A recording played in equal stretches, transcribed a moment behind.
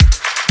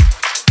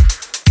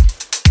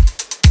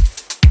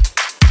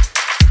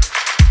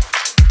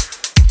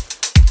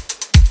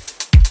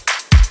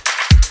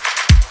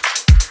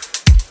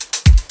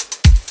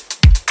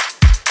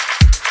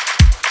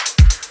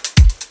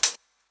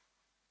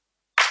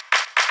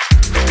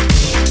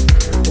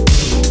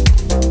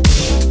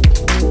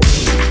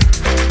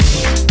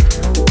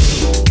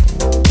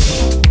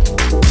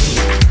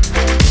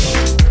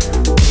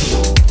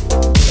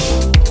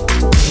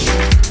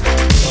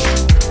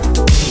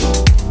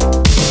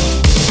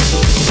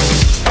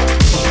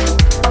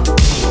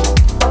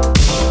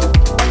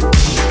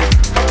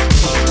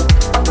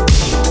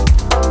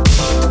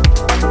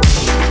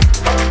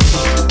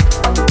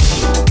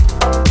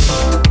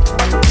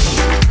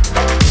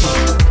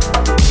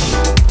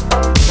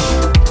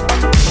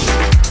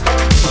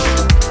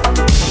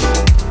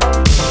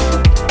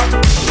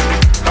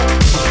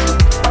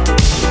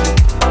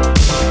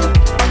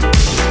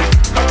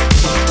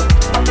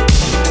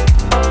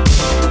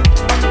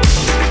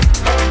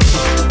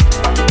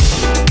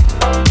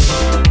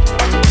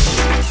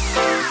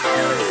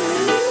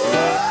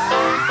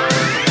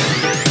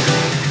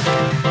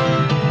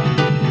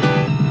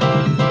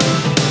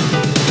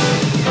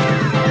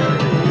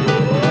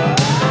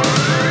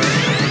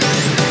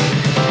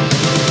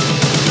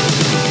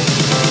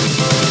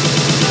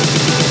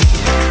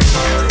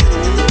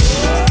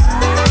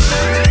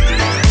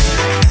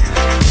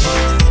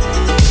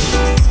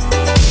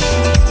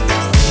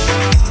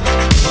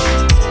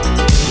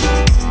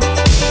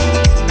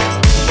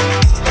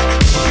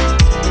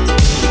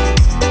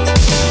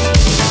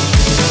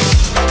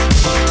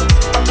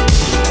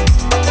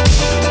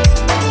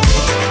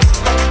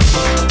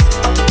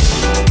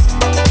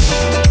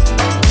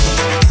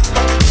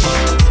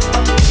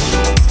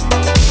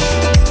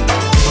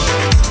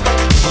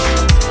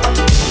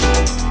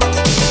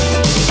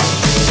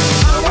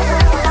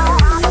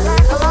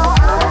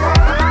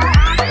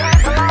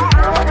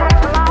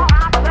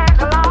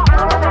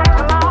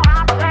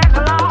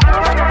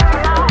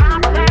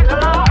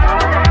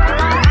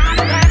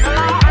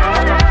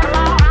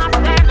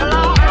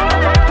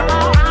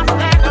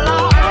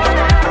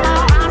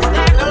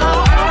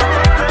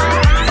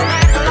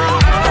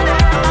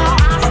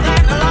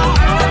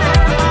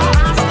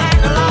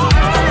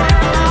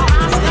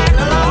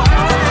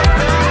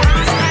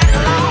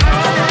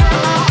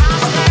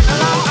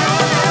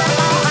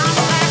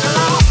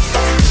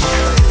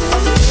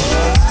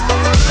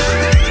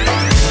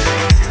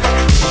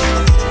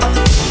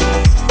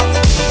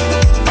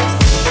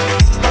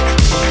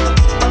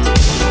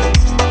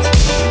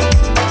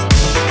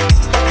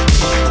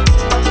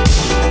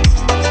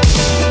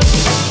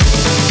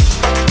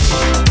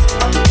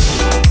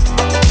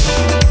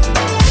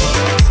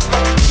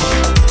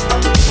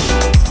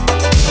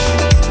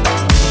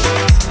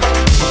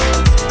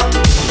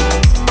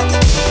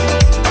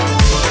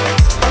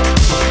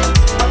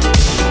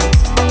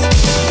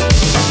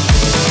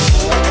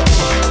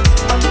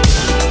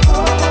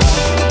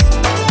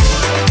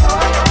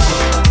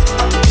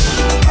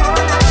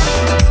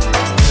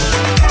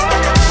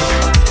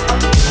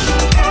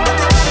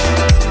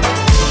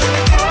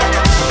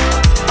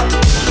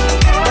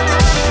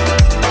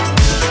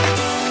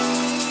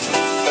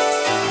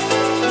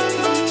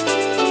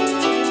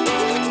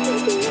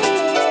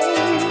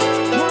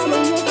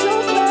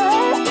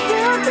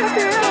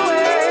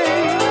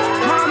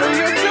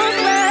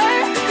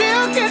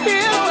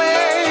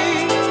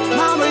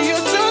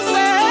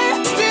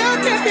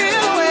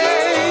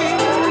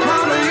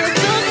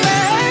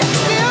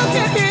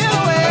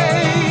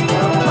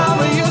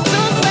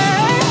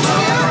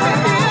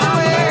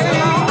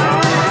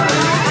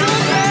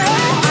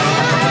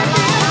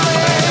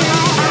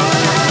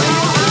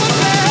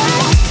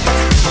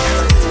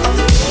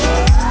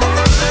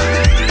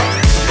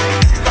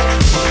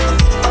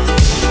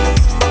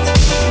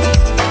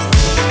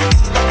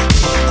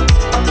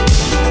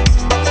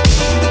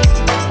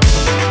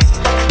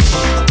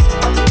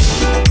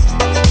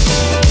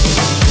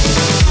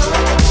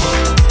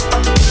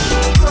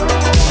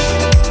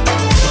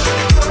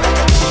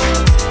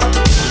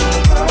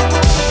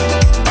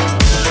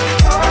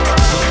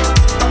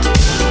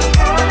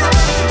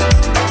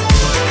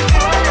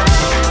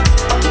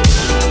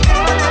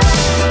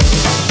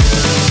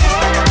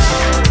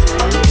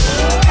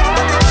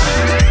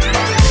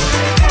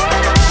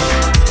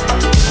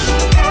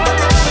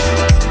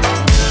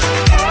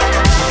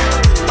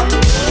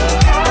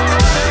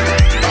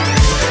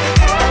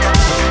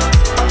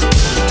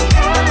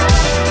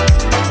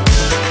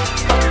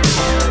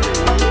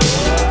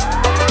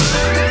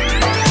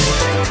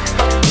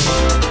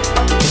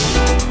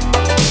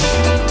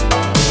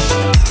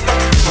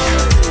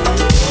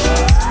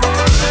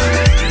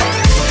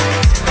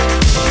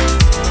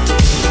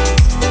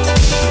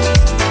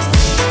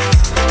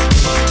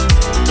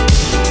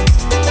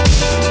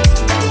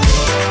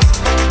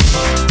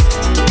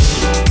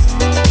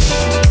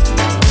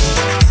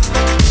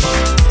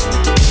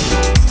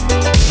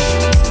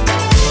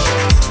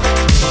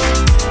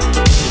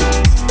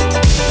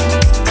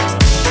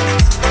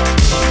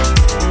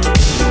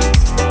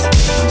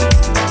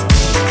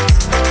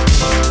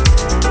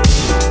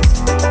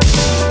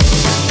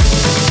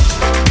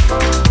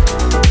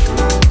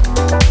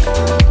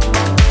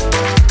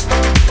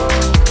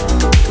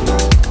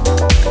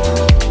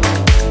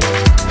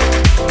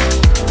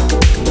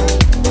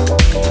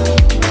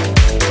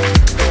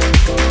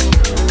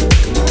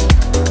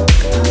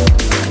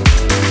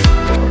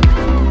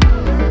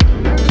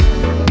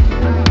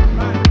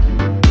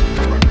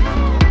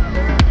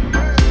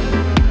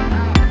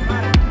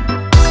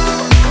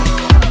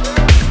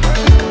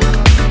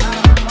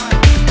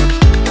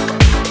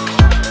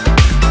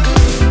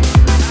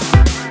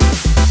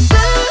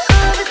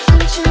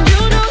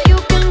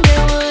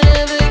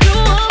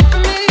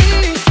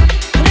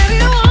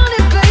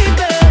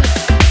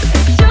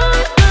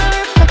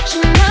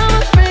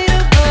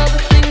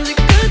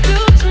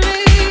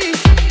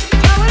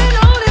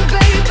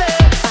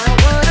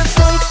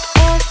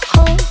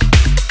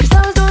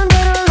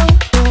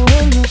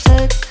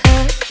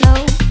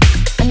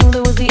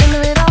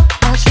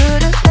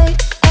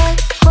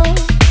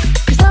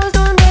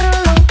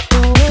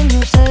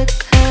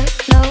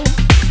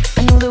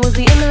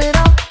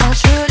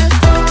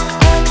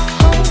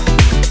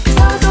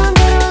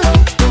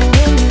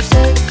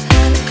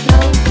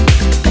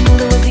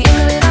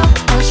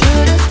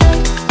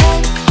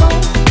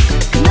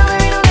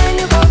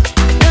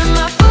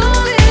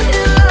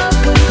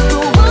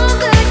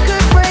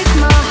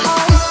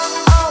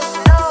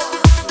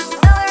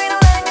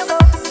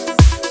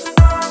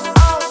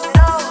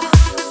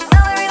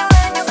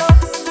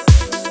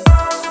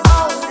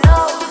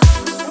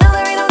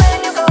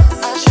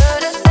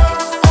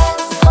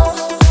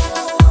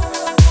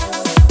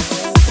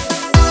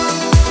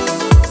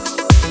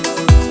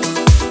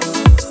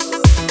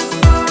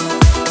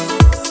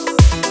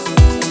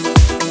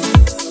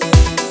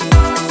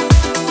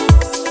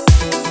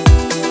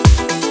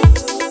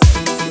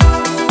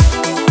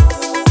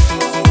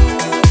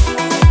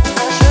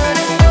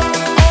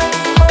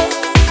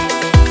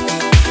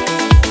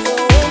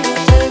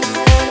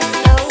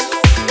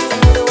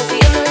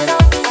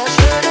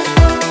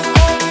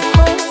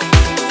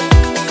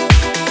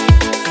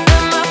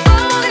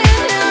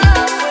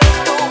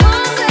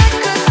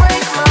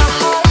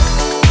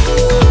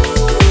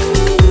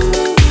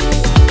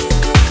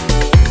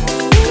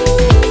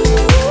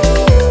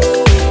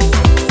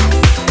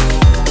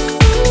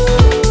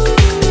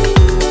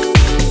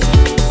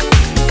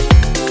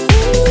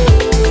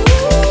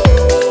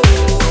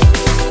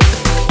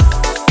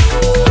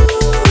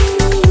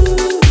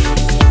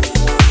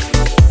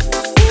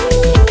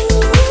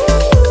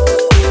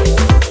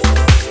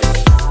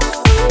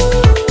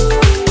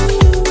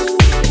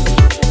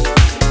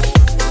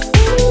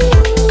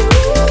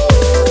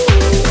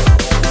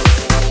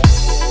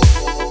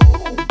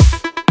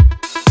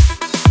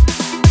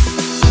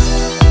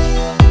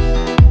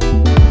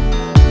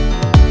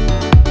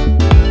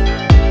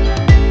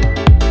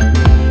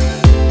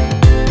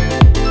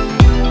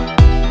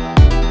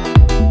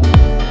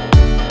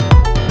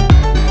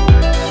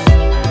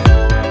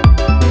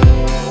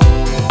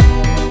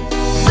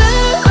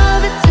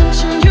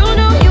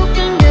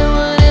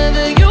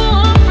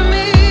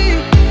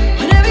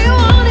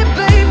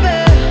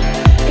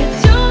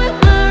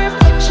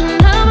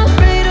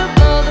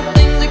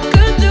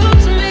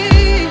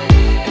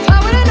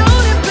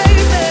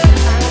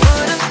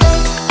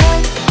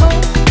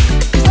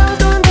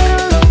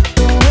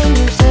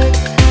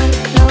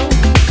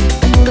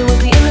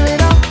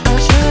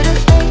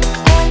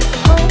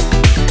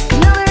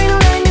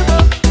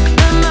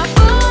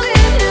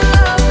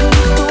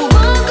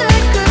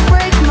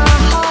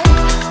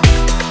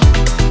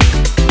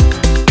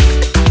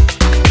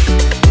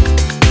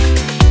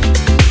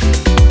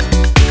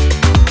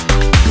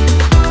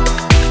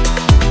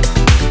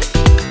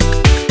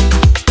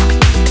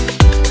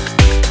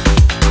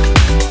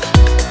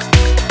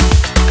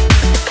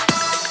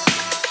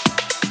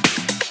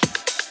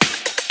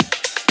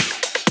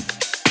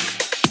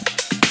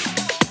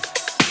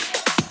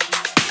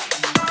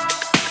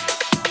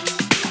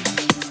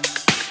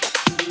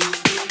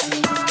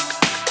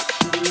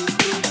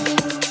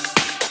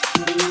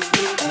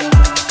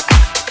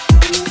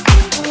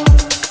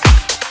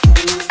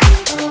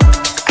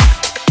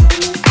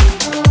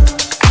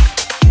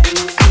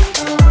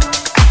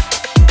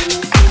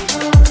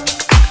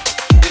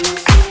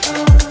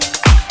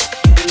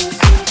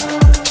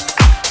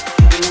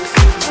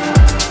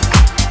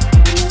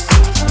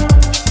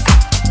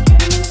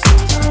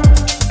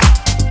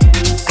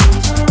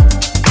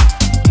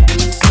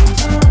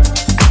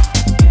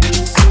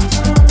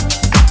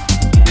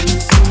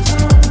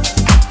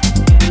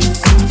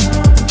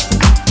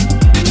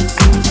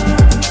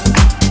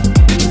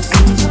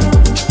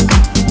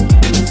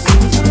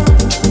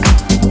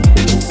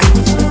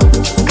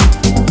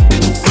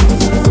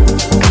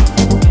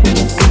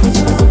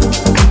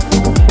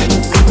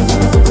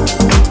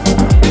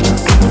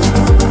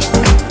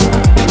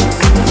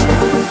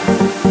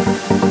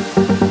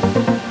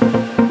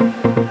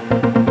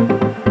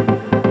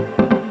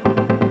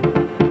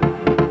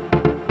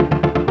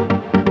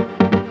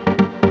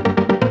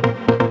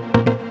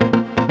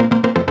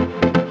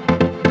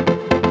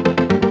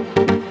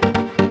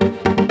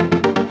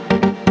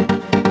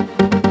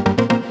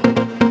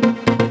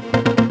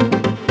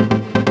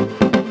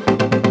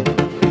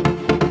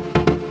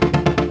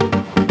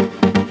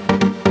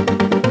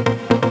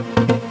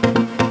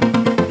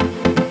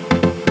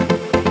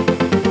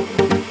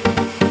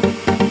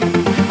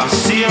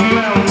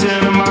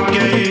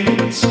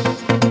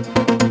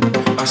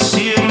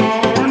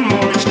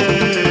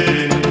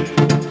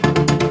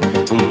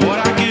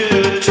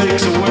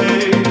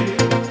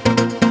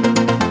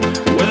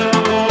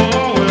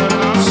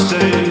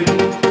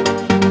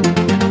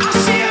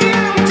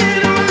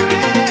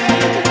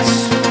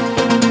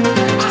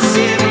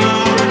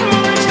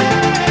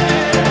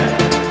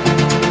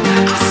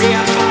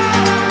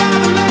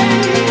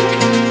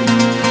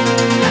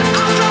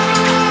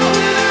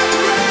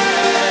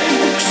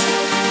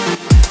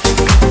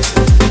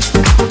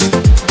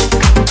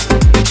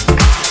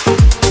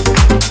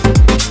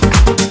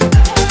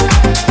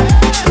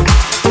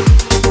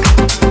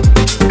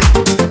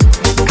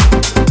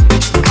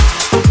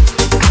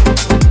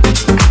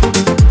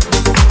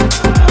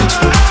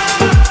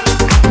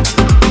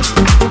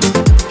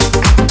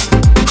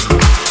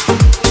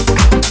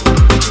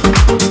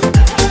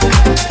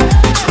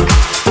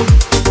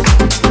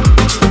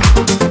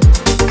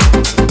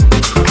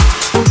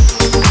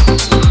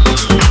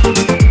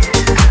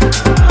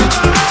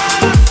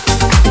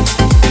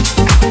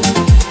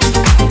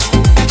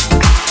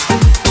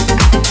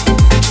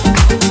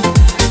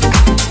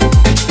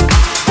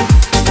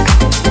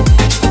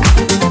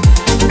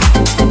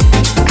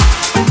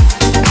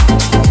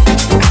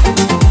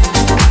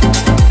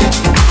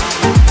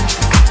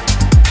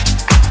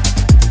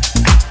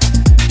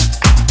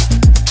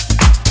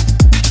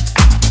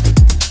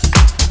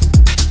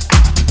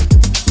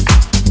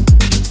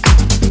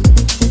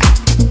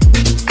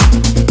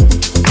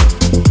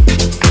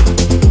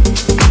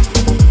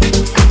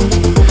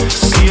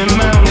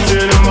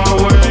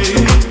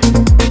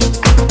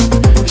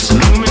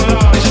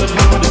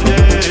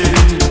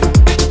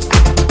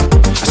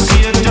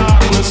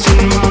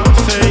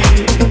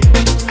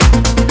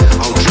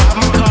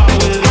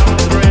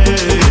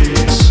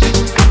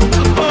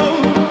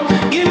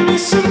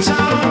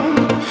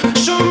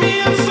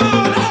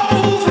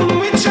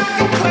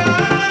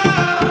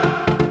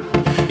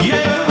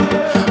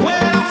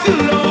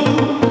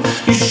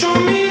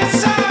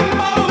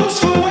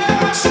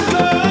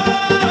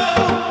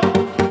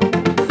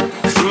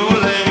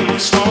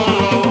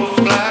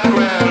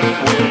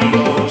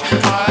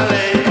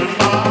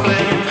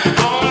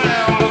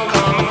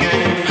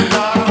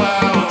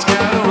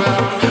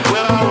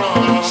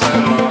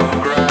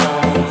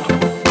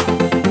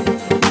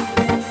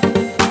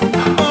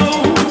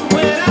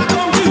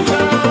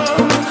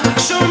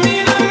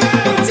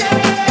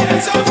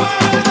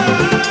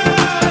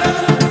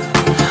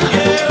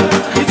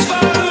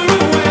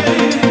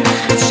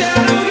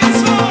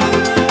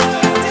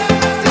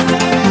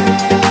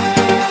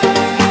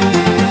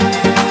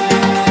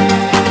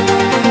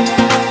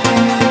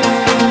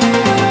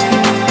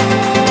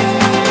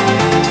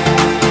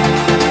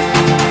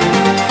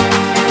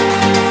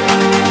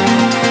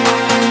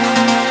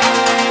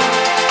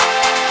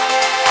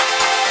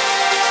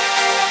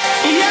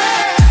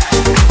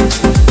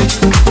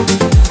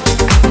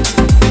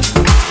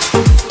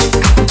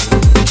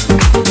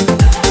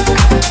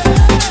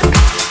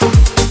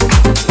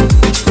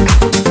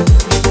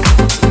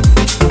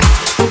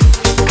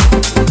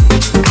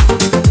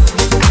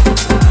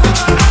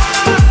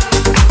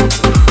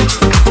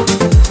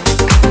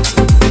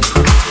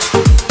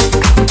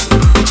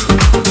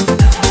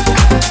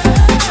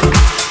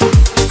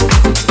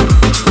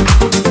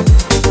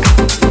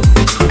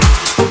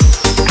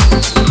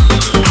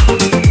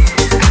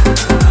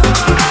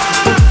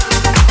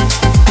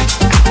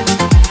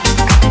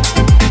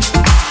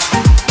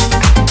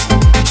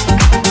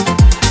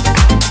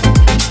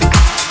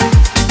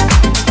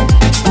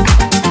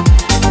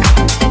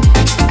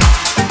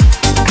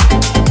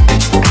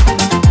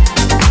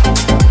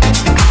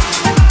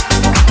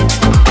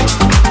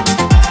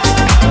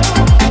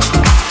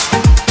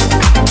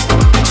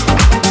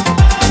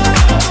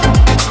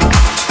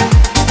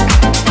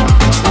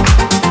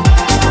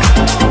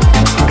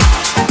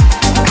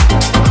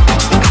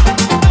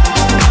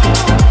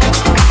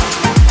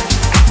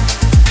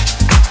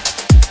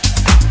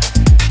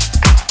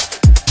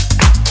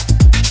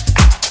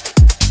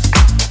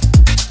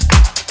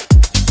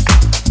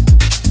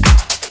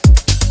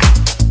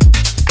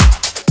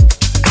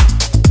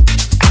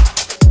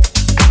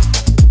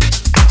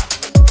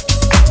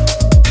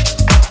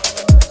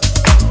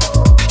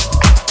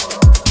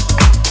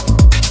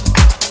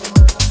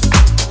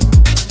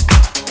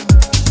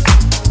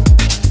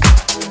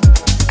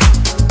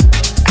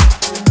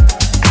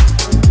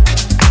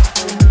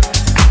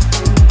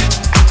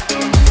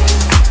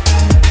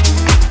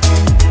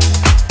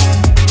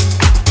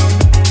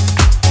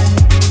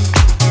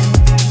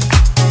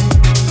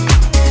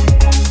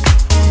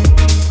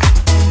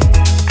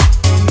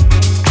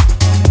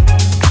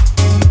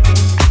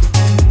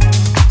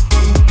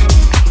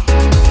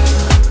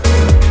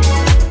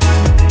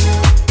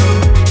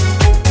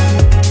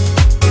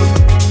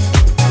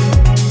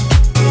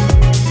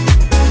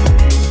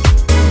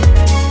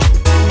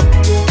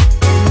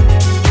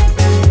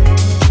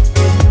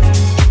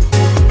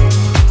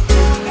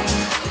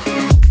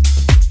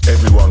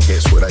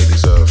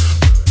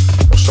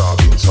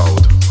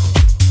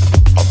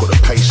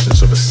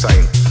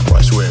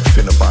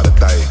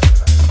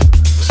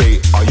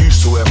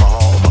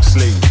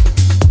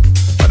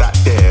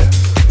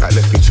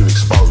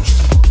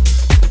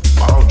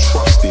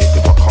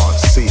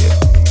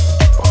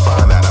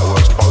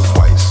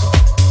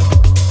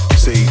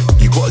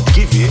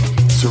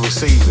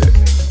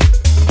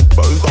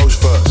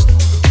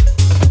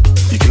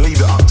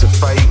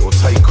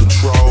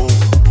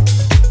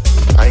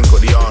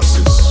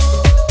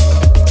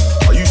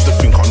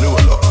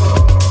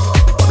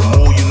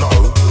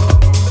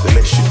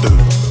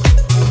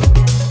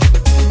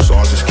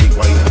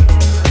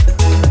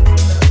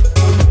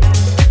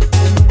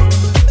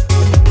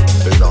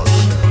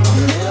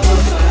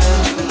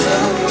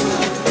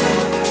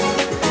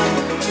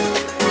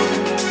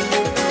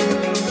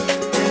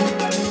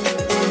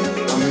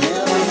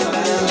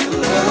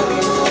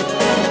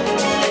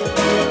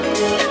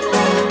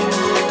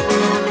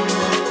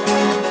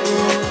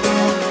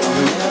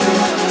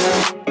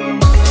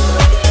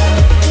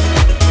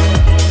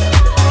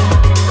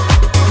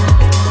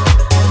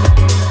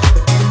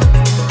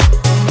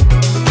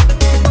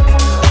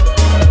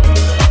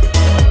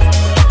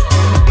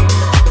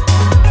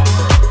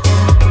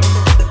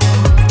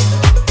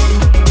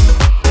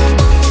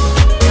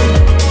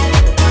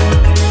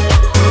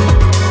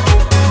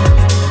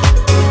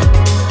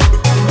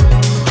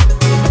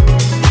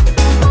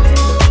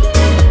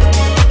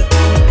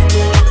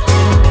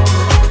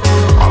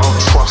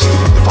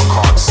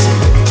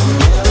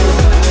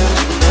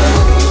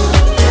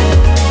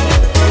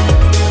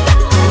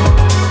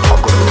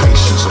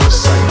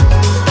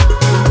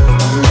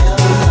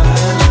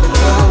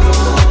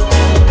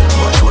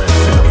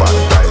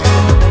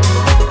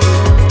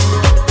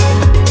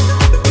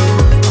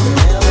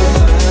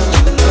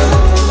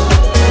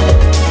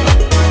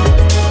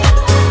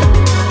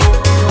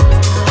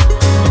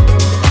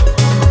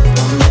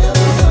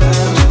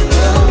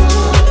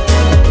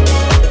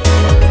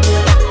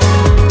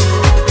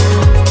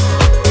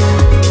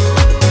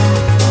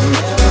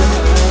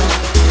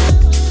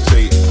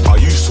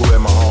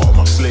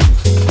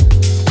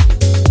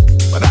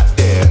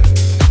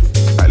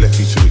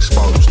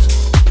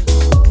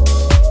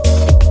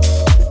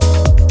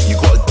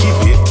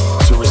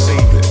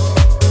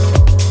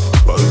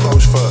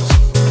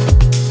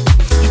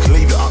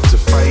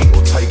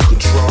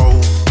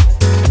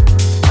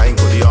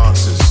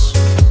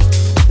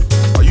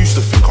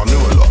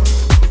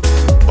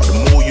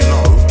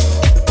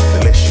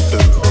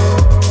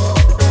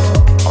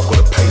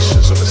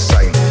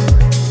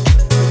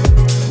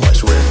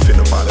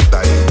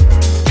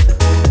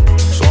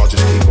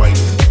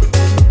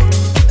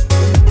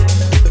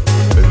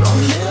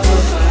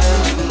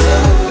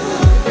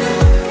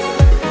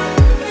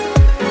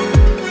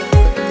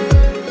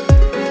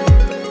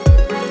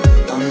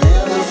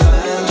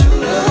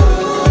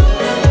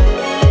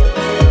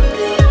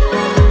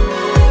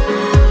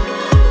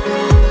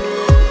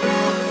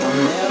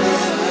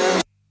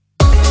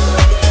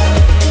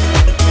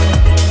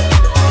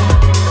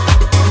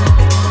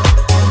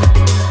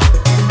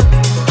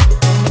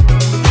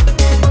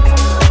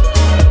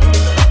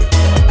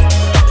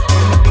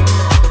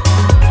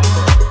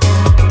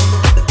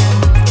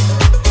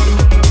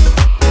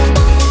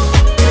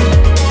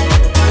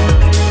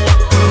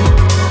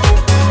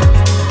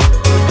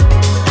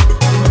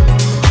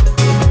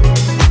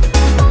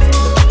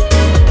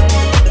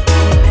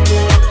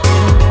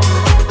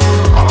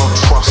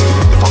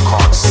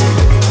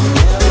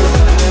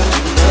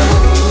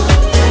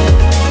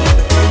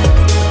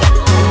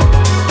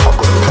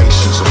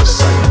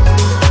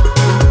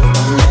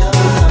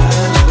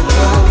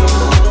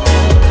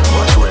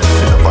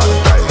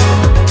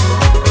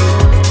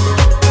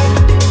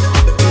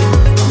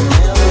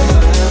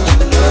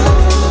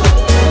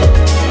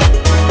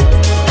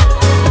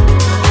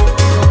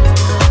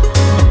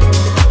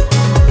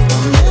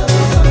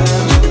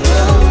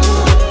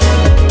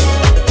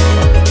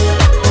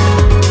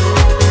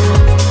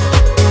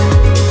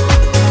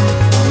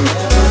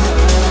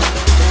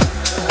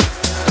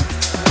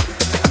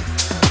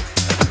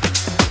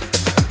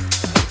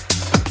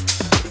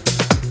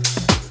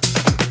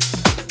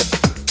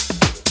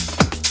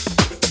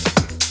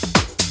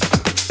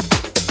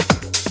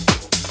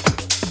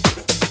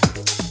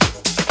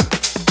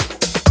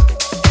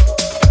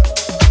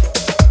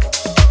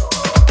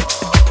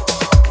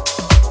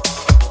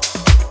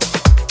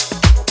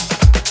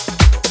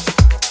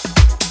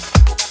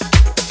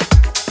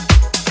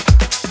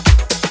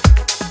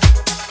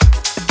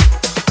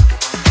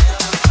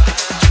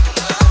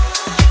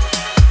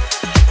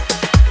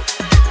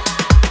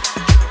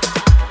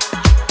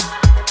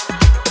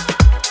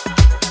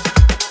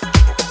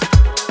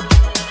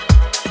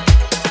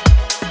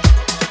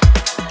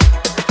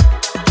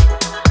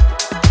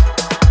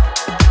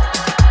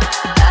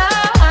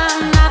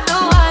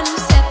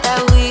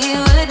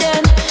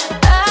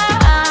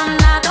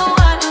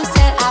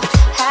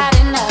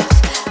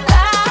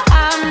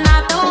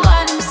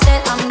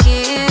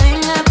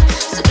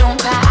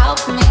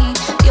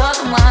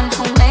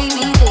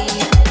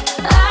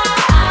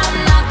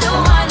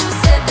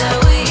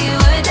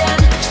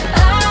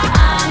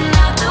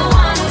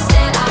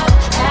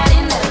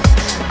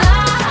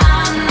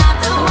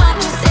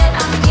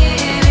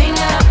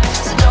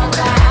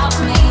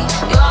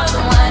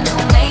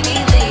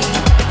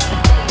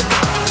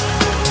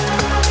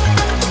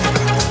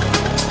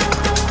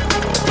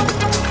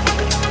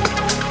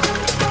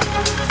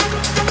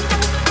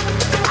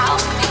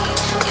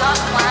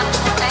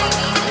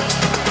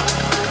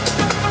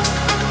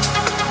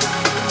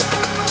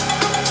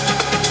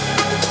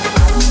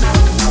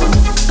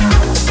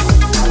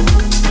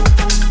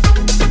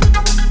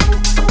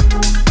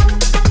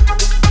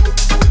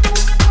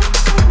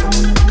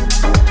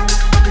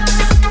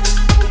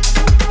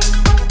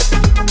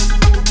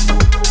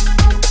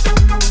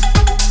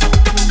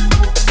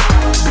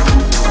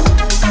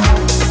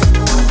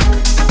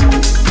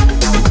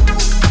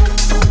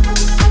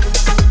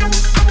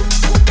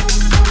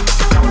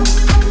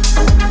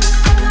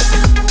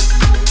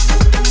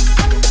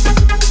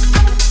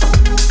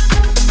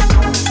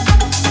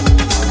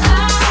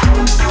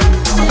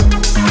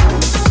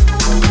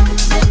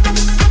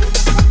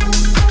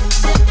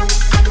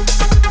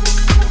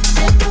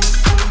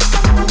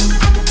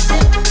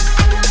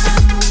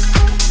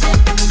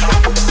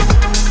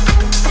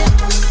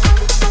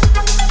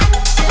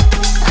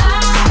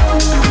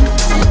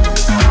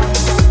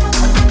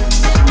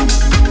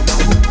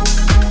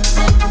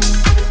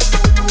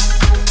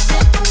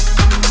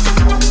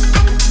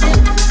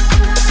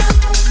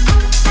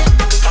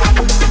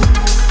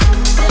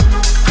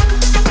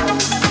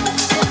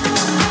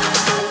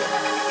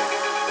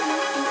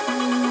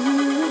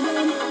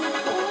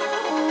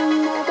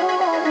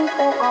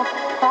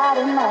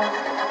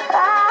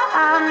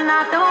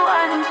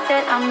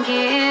I'm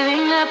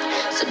giving up,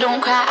 so don't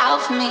cry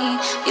out for me.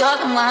 You're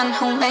the one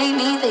who made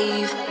me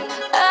leave.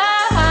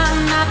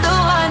 I'm not the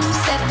one who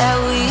said that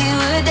we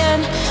were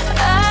done.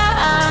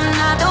 I'm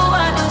not the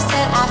one who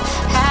said I've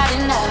had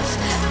enough.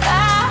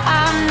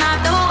 I'm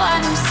not the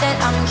one who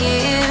said I'm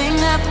giving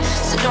up,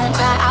 so don't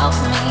cry out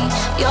for me.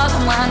 You're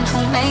the one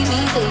who made me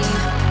leave.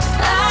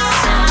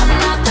 I'm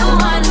not the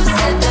one who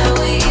said that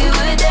we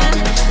were done.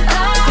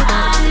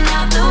 I'm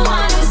not the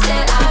one who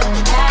said I've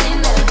had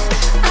enough.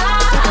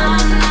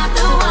 I'm not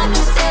the one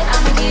who said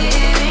I'm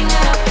giving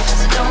up,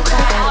 so don't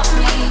cry out for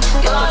me.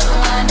 You're the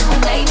one who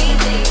made me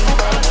leave.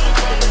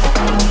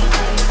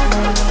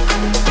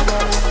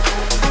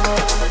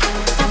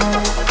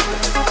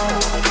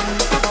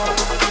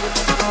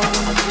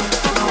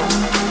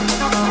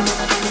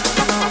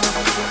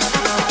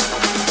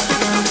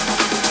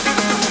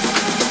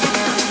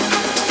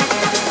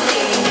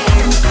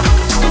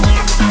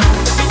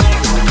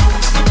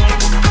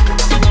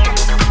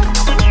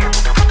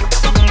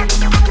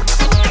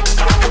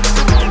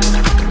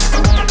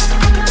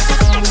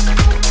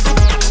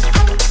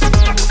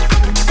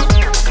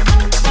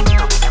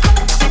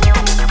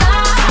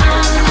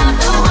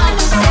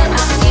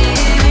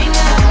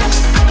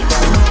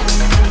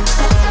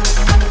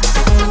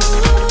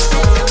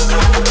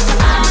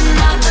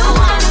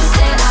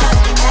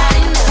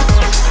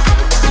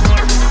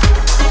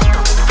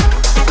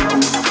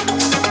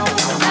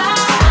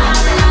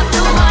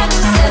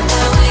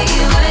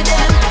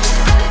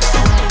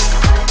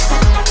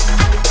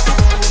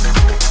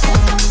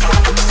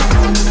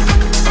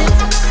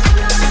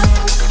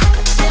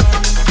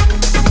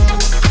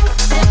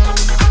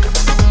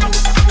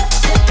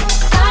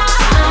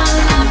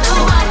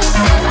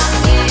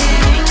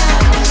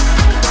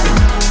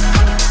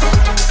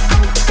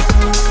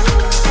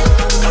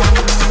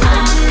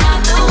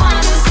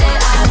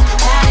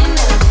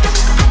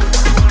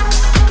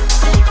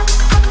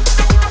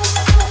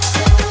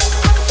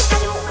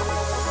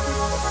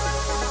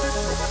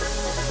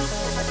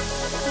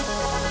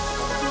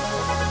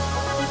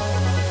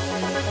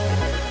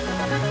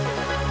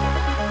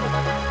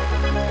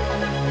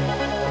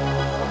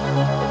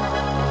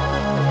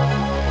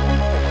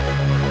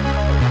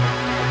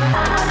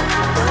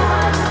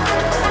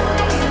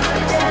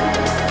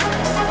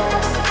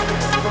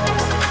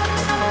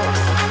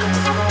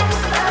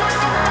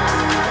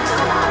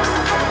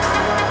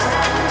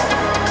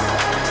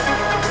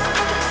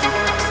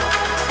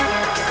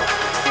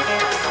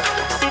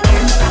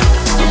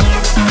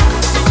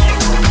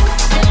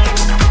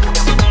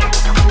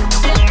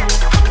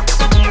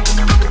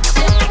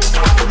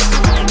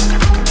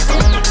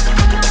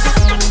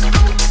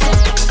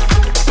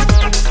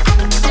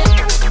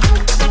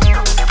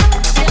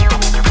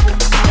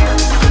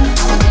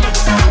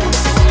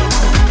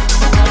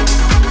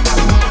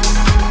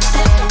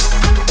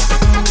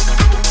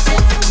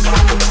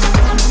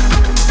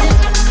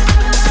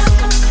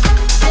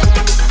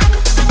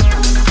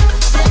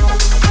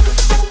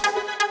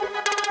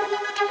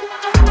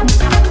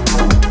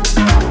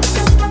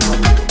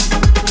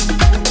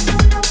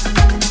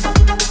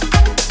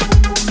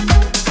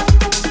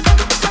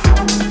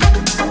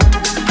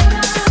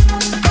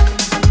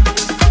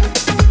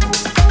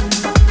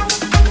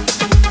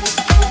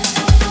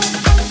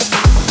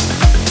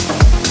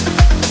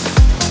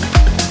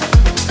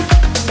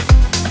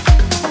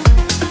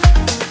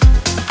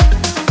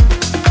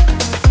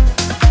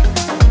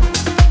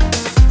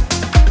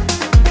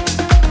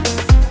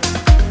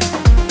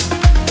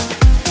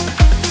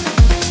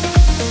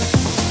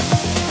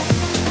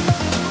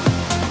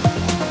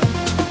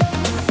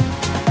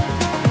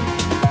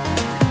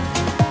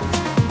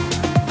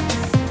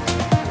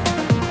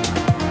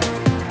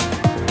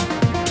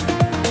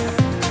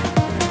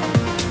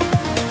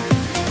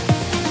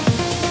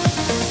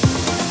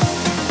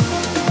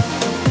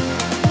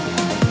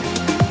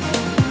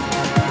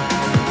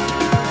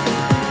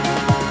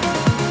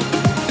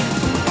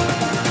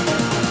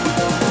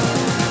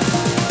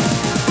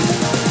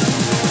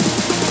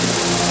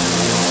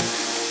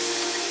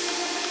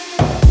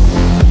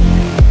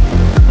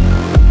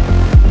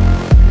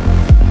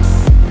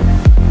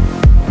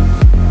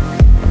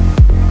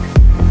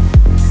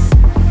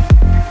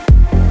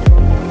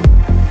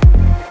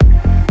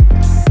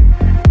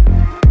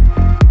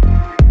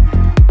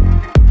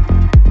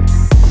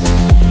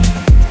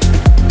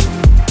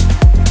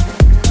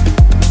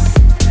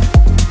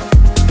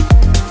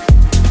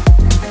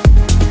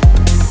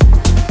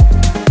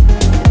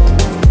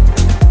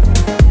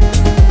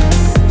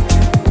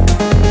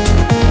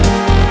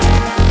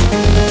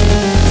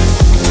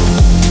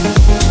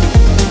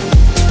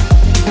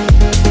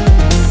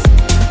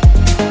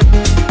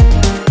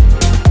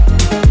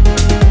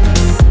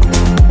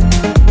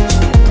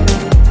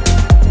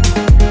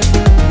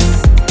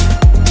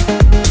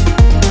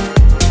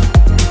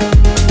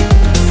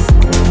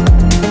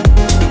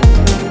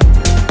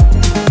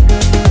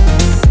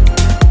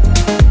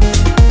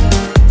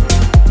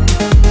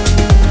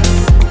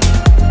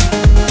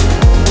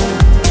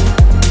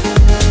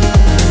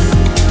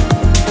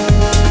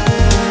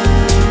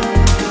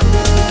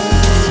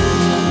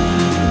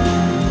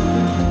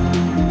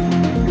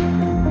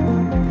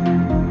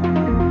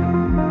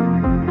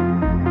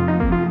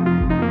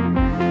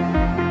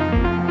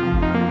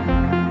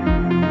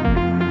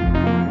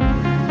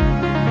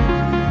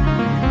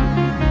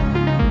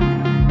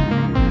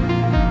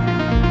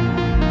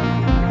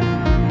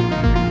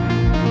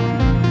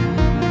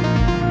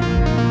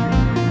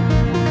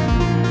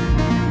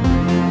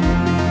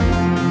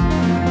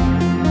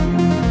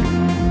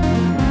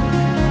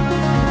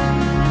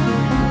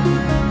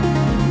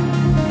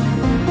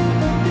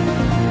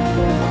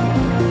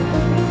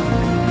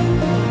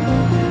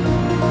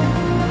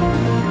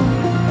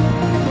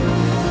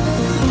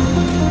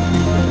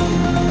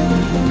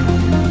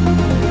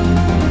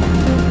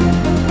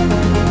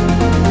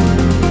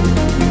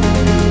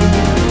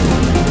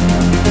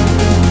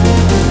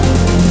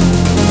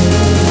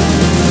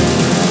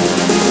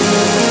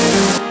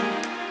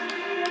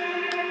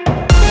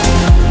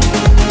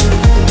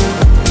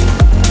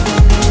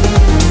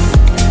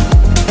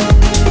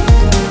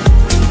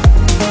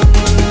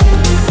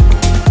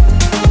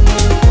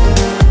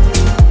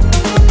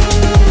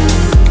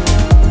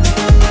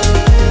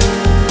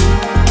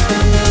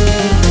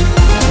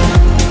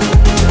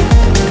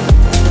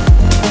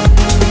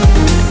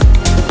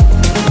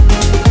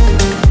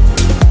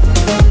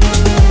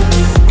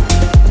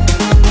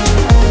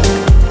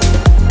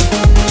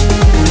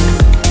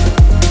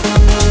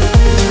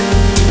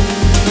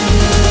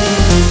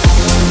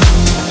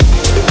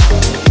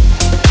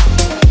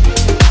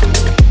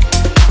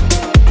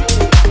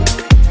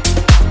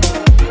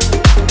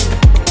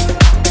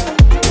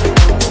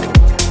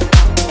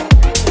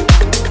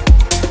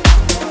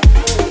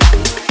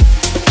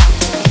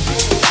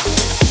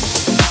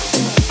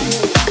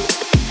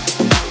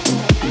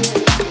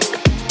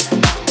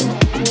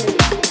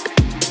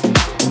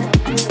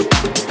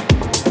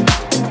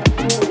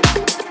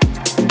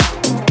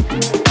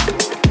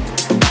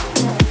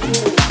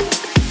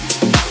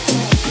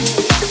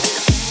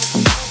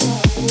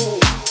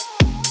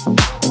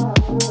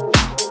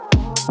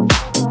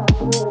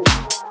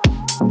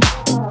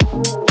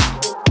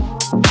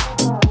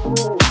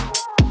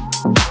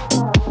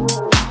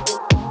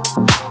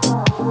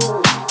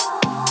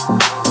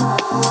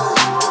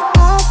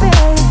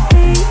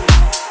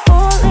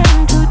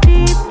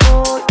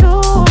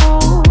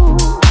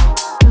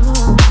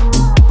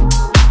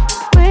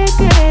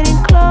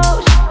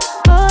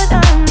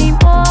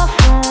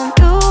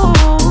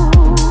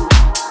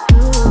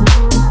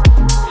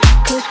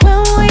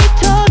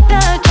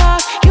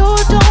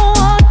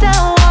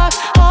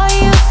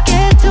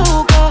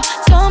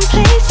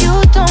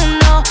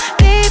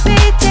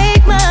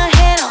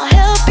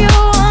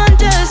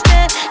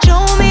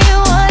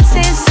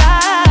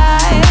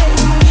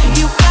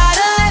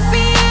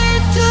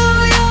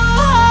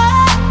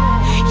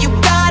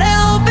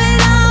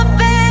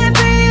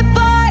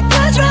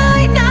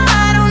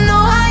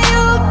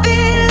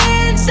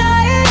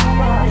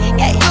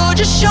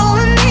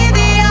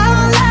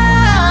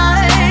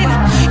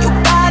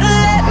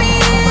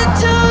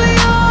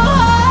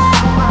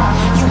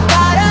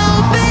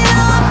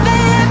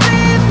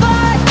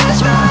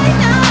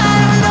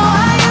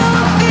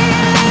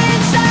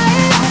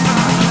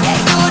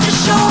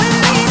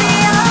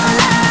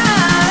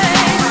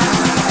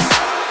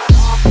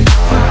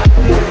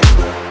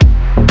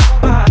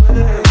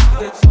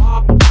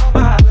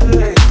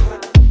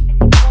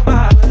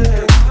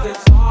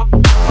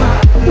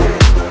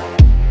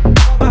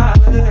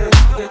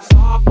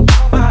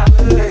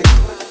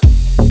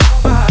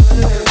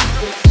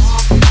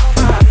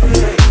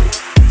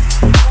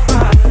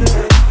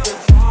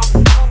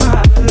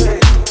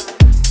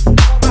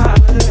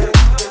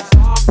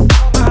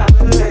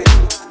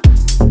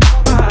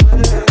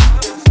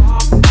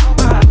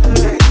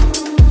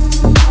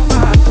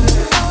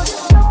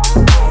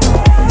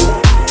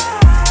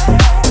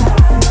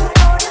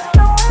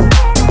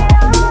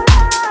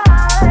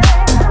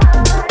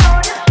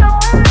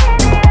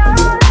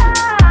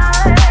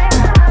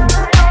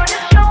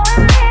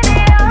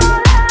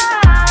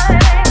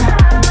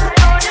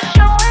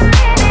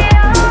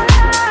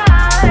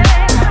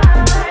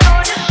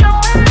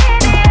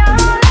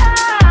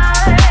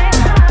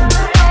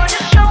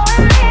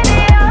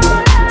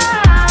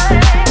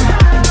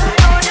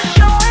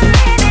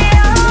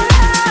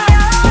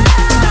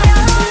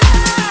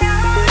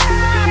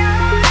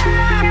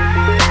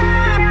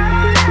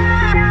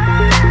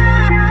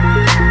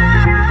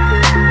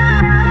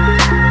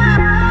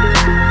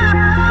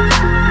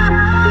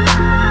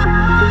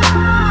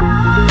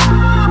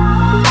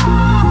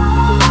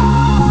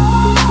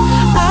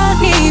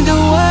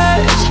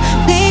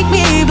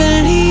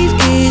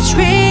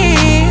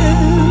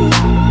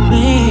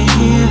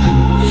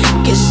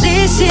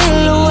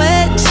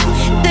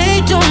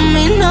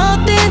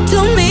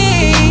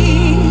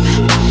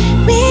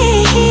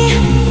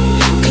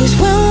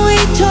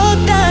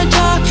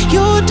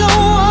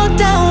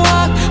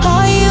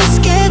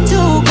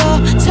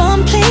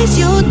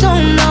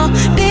 don't know.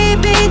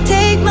 Baby,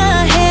 take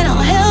my hand,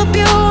 I'll help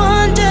you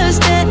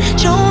understand.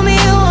 Show me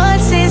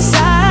what's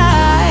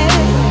inside.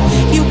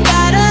 You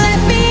gotta let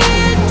me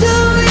into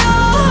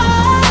your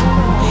heart.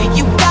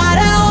 You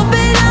gotta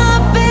open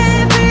up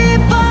every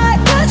part.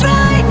 'Cause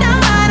right now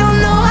I don't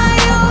know how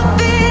you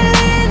feel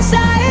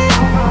inside.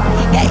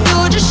 Yeah,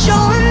 you're just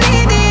showing me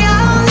the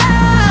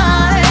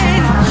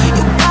outline.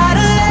 You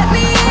gotta let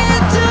me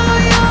into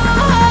your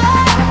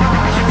heart.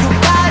 You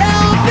gotta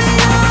open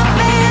up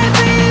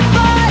every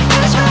part.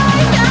 'Cause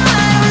right now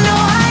I don't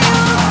know how you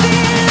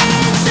feel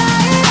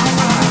inside.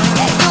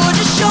 Yeah, you're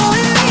just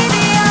showing me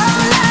the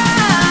outline.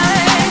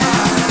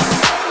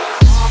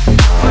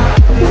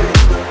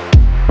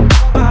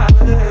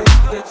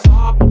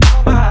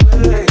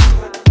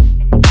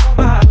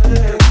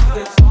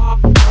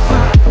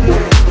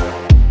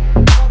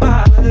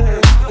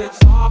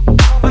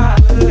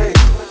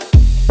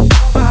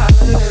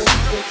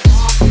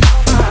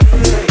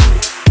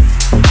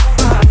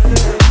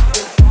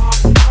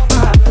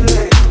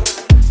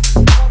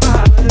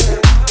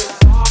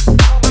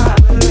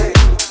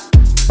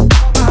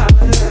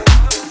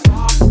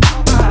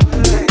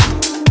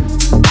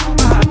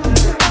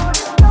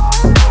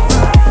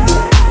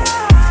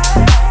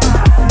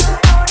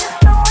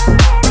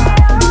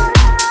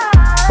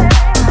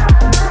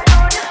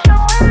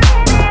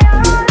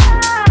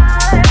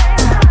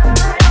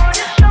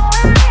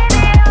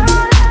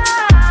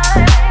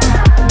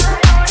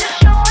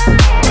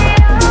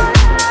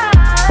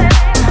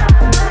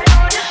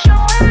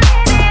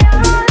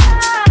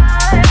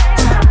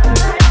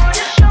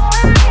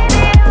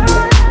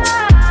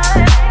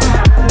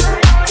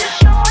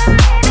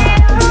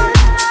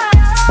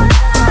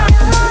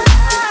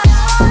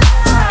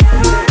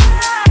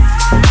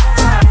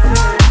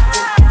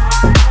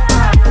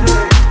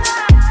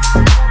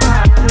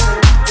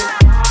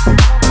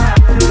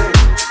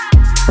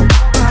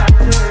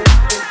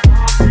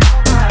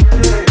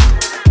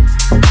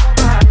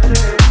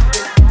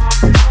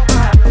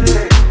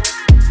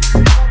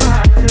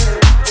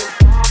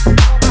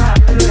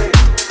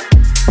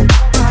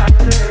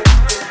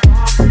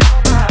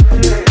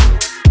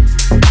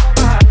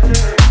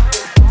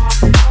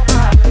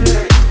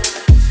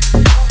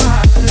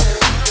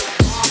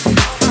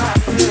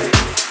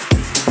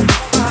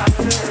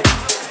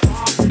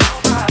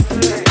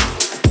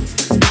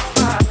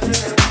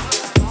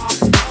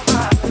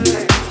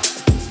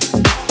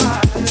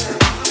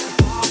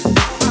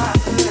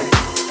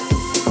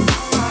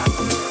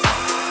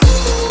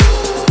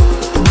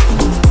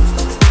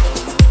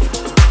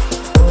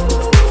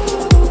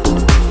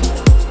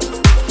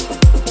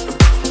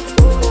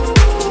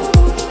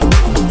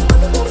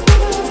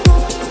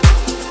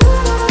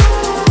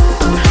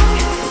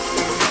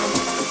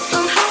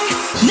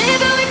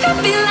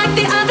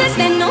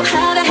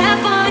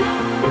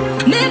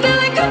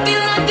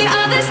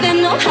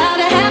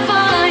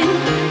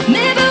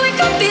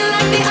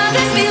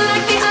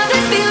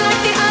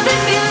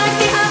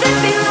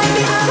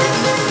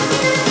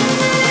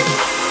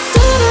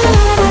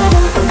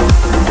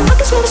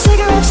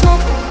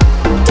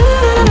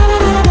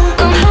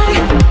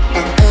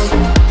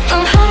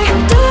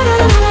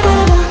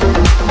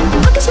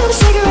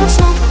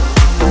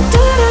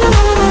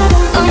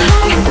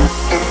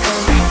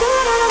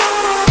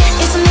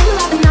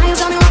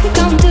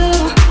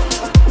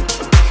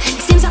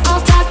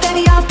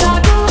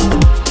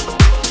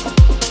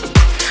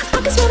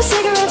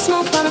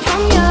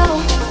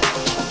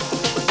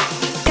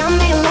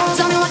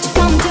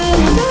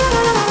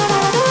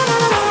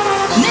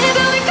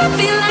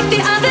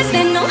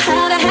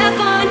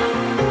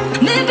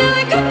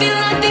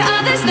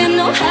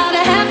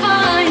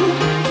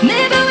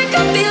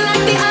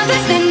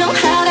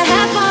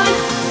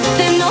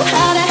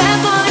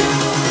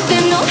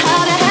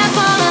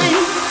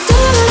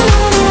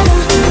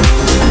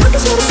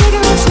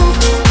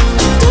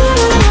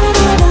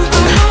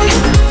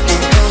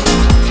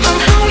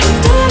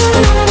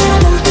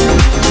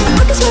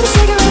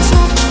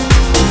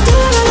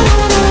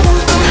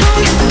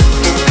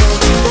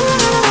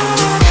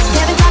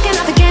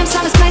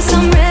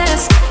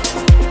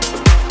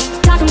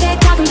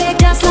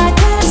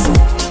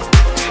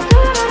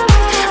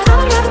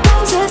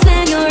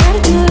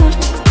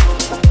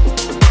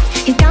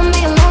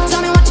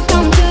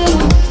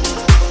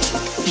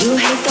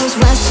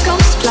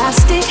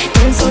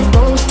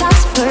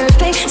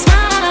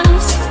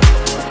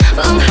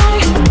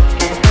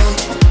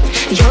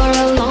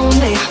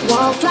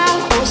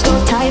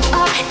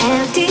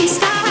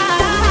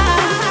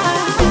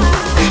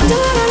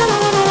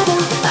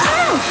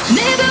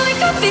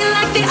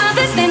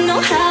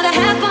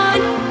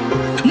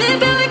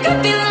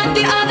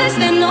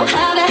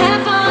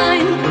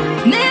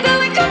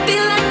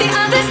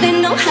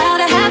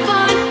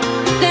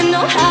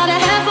 How to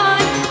have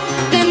fun.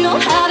 They know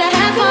how to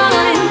have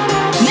fun.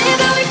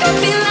 Maybe we could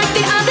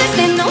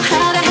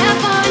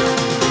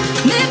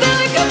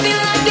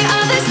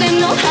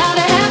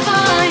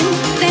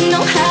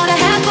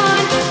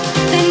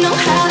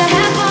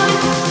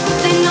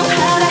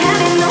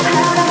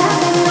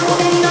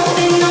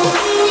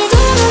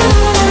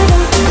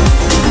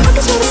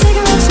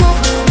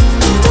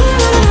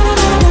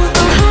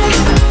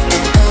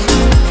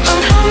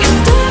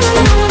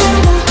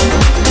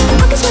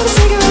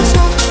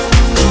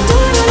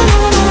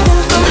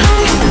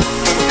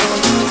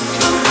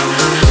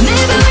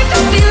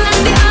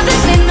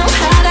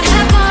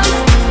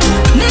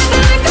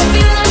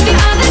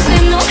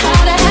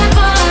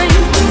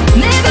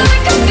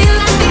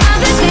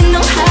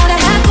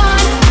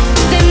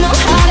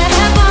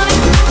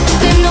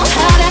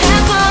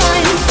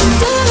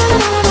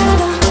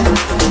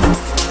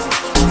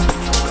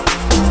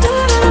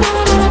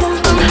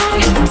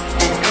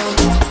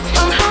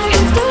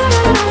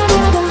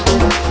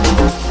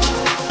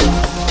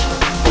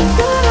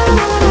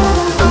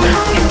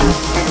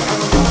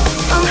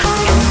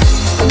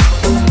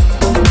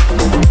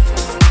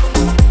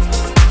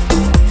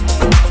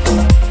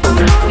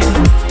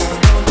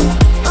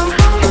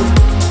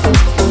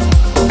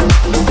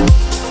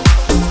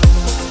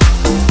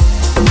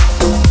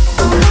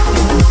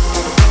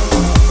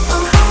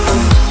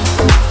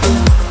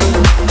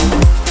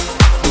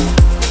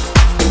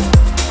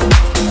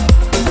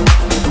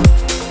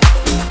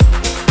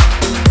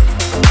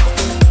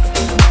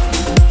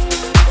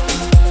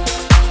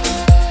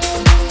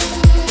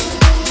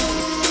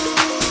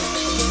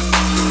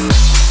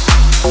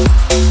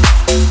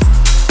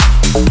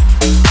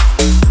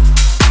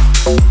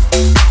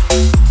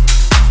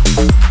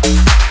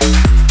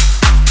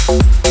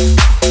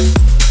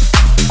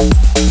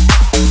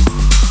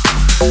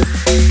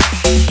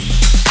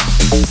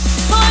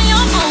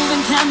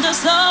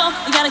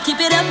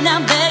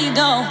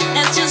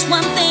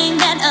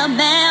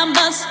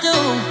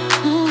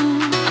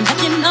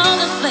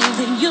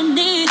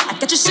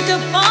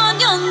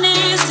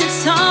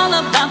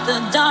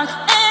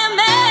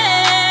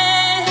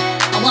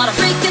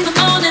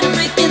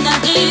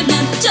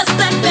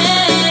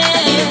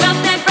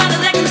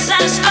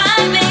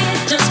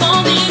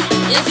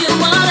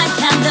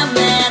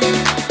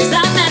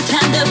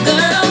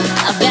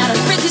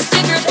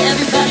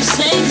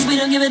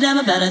damn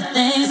about a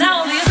thing. 'Cause I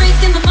will be a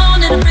freak in the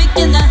morning, a freak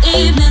in the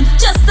evening,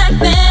 just like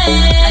me.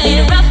 I need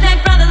a rough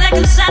neck brother that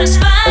can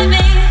satisfy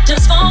me,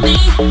 just for me.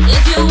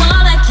 If you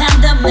want that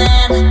kind of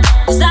man,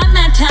 'cause I'm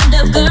that kind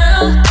of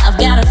girl. I've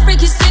got a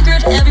freaky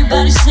secret,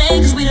 everybody say,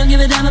 'cause we don't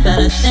give a damn about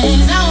a thing.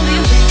 'Cause I will be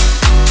a freak,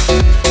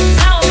 'cause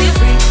I will be a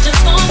freak,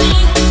 just for me.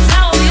 'Cause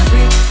I will be a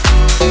freak,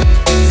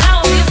 'cause I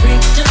will be a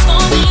freak, just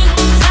for me.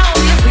 'Cause I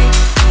will be a freak,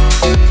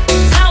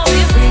 'cause I will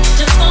be a freak,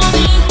 just for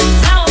me.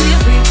 'Cause I will be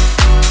a freak,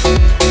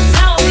 'cause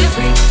I will be a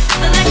freak,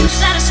 but that can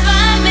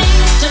satisfy me,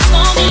 just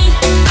for me,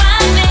 by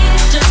me,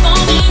 just for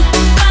me,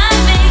 by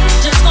me,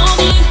 just for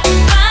me,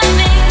 by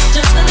me,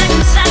 just so that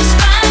can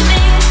satisfy me,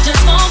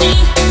 just for me,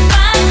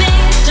 by me,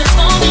 just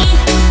for me,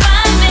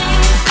 by me,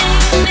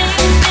 me,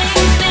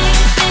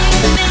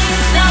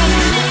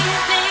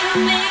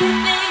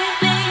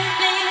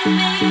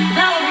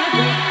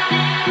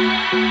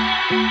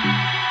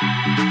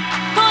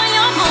 boy,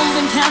 you're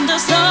moving kinda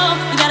slow.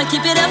 You gotta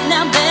keep it up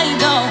now, there you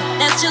go.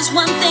 That's just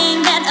one thing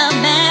that a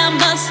man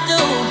must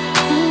do.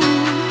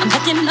 I'm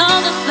packing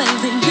all the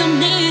flavor you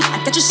need. I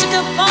got you shook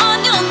up on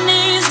your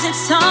knees.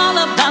 It's all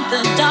about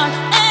the dark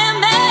and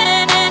bad.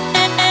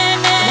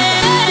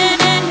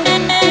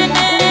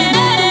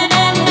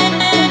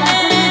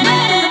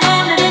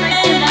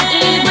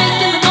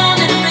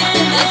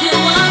 If you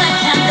want that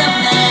kind of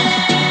man,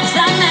 'cause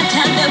I'm that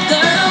kind of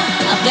girl.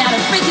 I've got a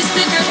freaky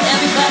secret,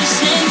 everybody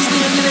sings. We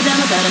don't give a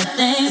damn about a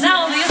thing. 'Cause I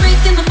will be a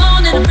freak in the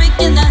morning, a freak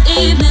in the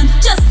evening,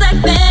 just like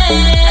me.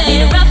 I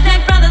need a rough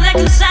neck brother that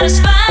can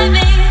satisfy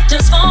me,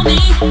 just for me.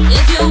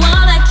 If you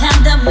want that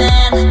kind of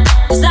man,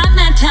 'cause I'm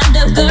that kind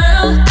of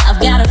girl. I've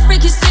got a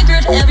freaky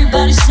secret,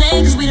 everybody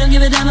sings. 'Cause we don't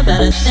give a damn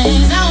about a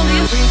thing. 'Cause I will be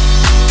a freak,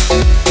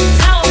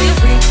 'cause I will be a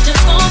freak,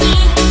 just for me.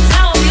 'Cause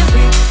I will be a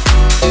freak,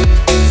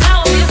 'cause I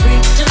will be a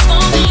freak, just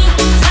for me.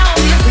 'Cause I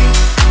will be a freak,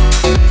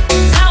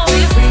 'cause I will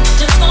be a freak,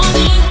 just for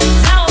me.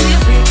 'Cause I will be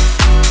a freak,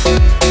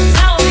 'cause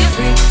I will be a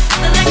freak,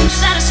 but that can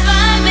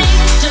satisfy me,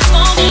 just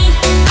for me,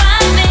 by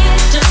me,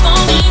 just for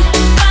me,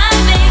 by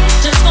me,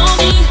 just for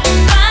me,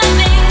 by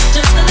me,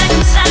 just so that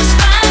can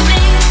satisfy me,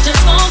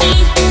 just for me,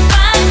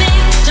 by me,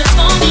 just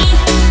for me,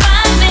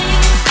 by me,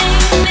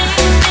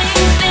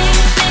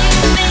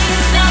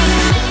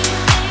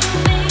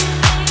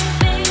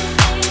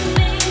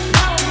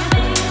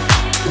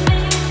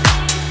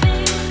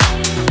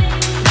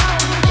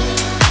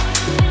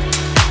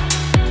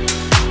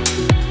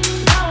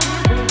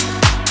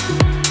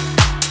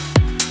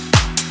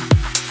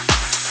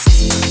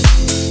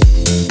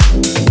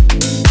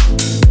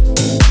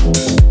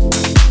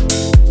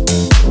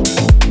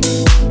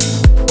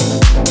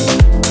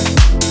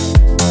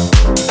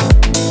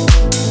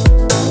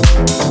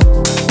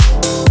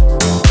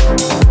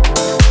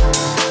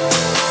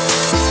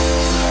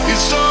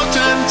 It's so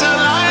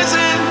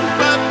tantalizing,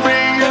 but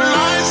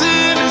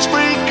realizing it's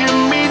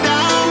breaking me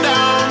down,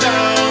 down,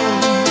 down.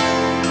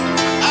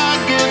 I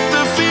get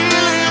the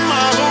feeling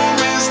my home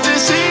is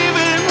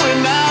deceiving when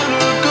I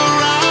look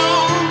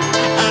around.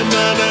 And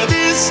none of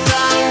this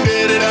time,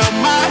 get it out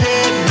my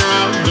head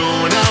now.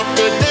 Going out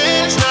for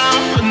days now,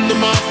 and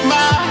I'm off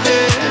my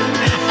head.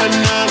 And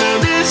none of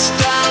this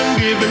time,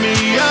 giving me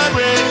a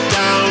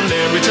breakdown.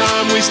 Every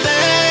time we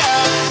stay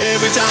out,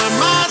 every time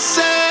I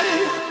say,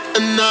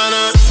 and none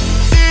of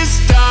this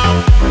time,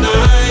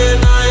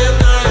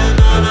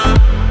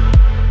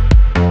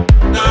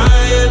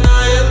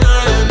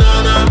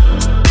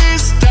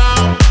 this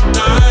time,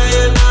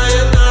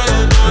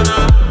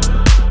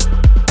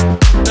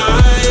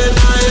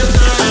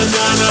 and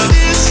none of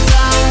this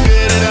time,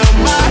 get it out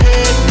my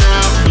head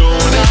now.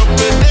 Going out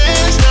for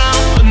days now,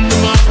 and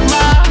I'm off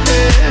my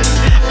head.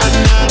 And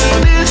none of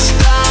this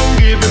time,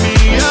 giving me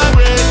a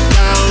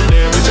breakdown.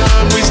 Every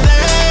time we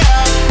stay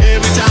out,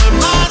 every time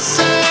I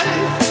say,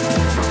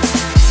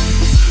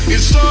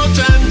 it's so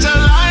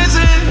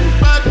tantalizing,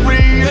 but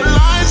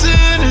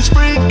realizing it's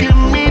breaking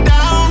me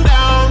down,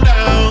 down,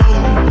 down.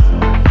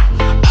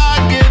 I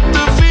get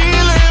the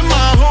feeling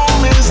my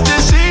home is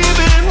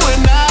deceiving when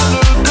I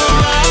look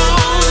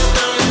around.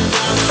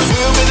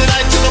 Feel with the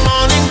night till the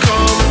morning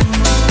come.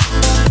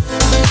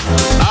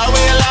 Are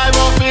we alive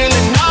or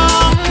feeling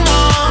numb,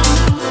 numb?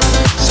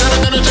 Said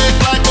I'm gonna take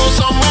flight, go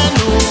somewhere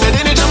new. But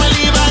anytime I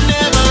leave, I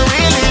never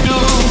really do,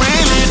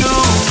 really do.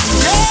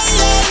 Yeah,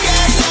 yeah,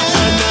 yeah,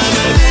 yeah. And none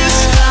of this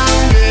time,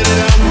 get it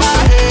out my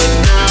head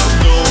now.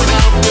 Going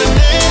out for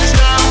days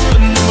now,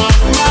 and I'm off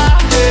my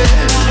head.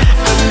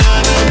 And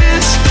none of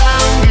this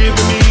time,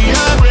 giving me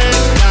a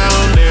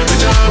breakdown. Every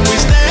time we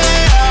stay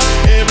out,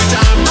 every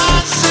time I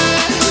say,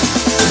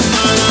 and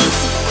none of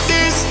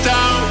this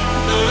time,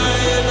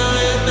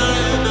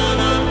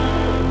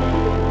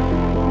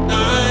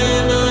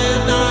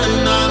 and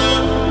none of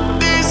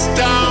this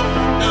time,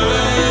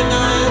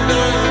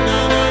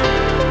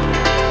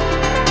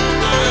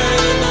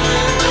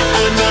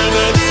 and none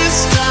of this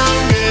time,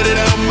 get it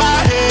out my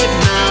head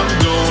now.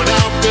 Going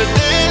out for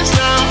days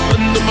now,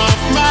 and I'm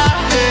off my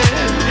head.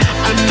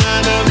 And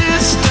none of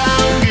this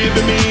time,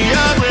 giving me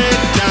a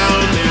breakdown.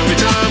 Every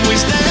time we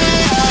stay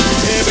out,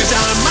 every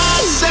time I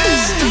say,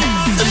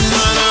 and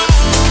none of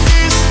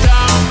this time.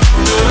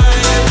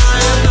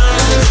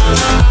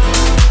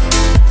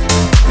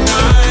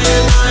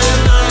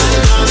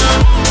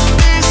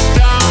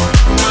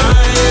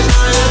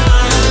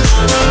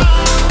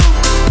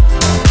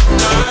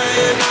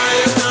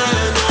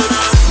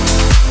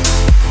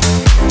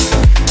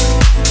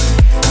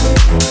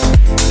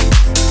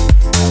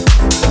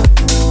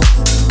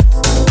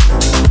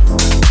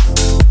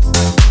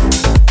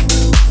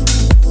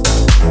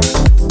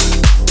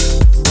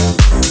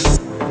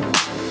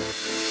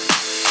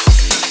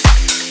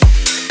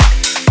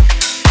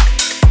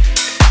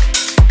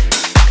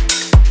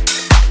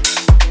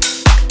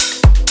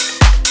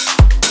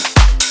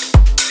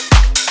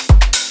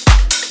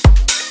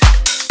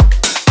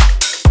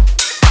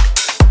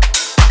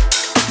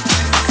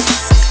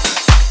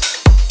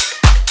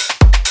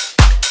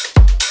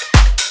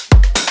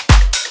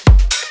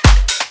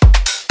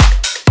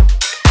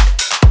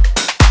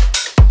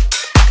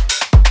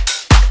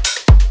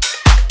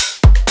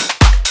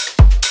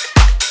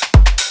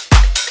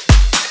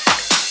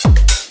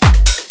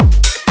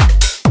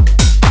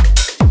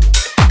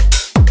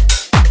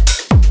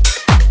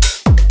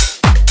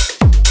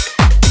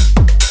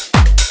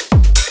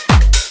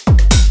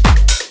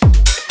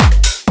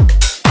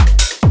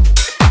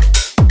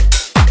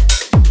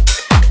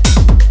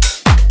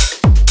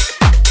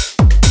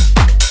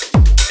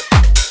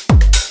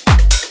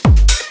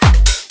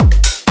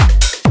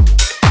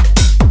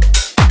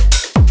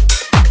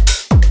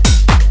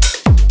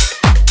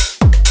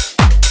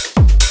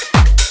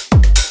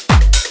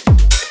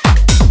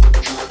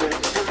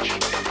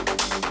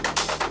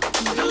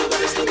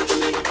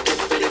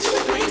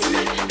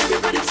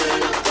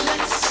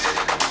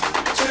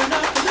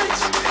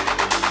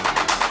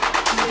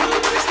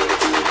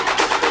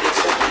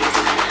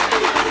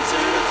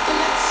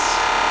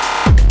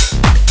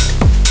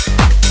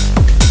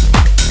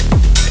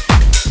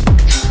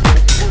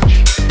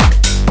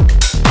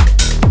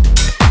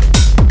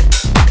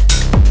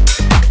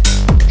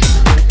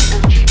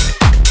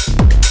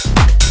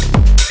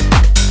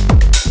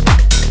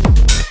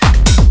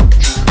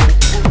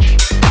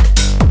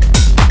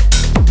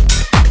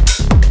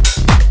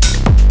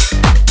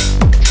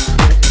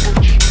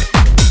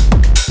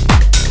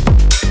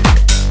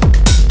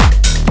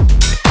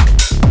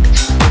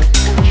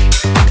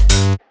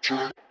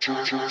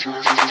 Give it to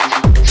me.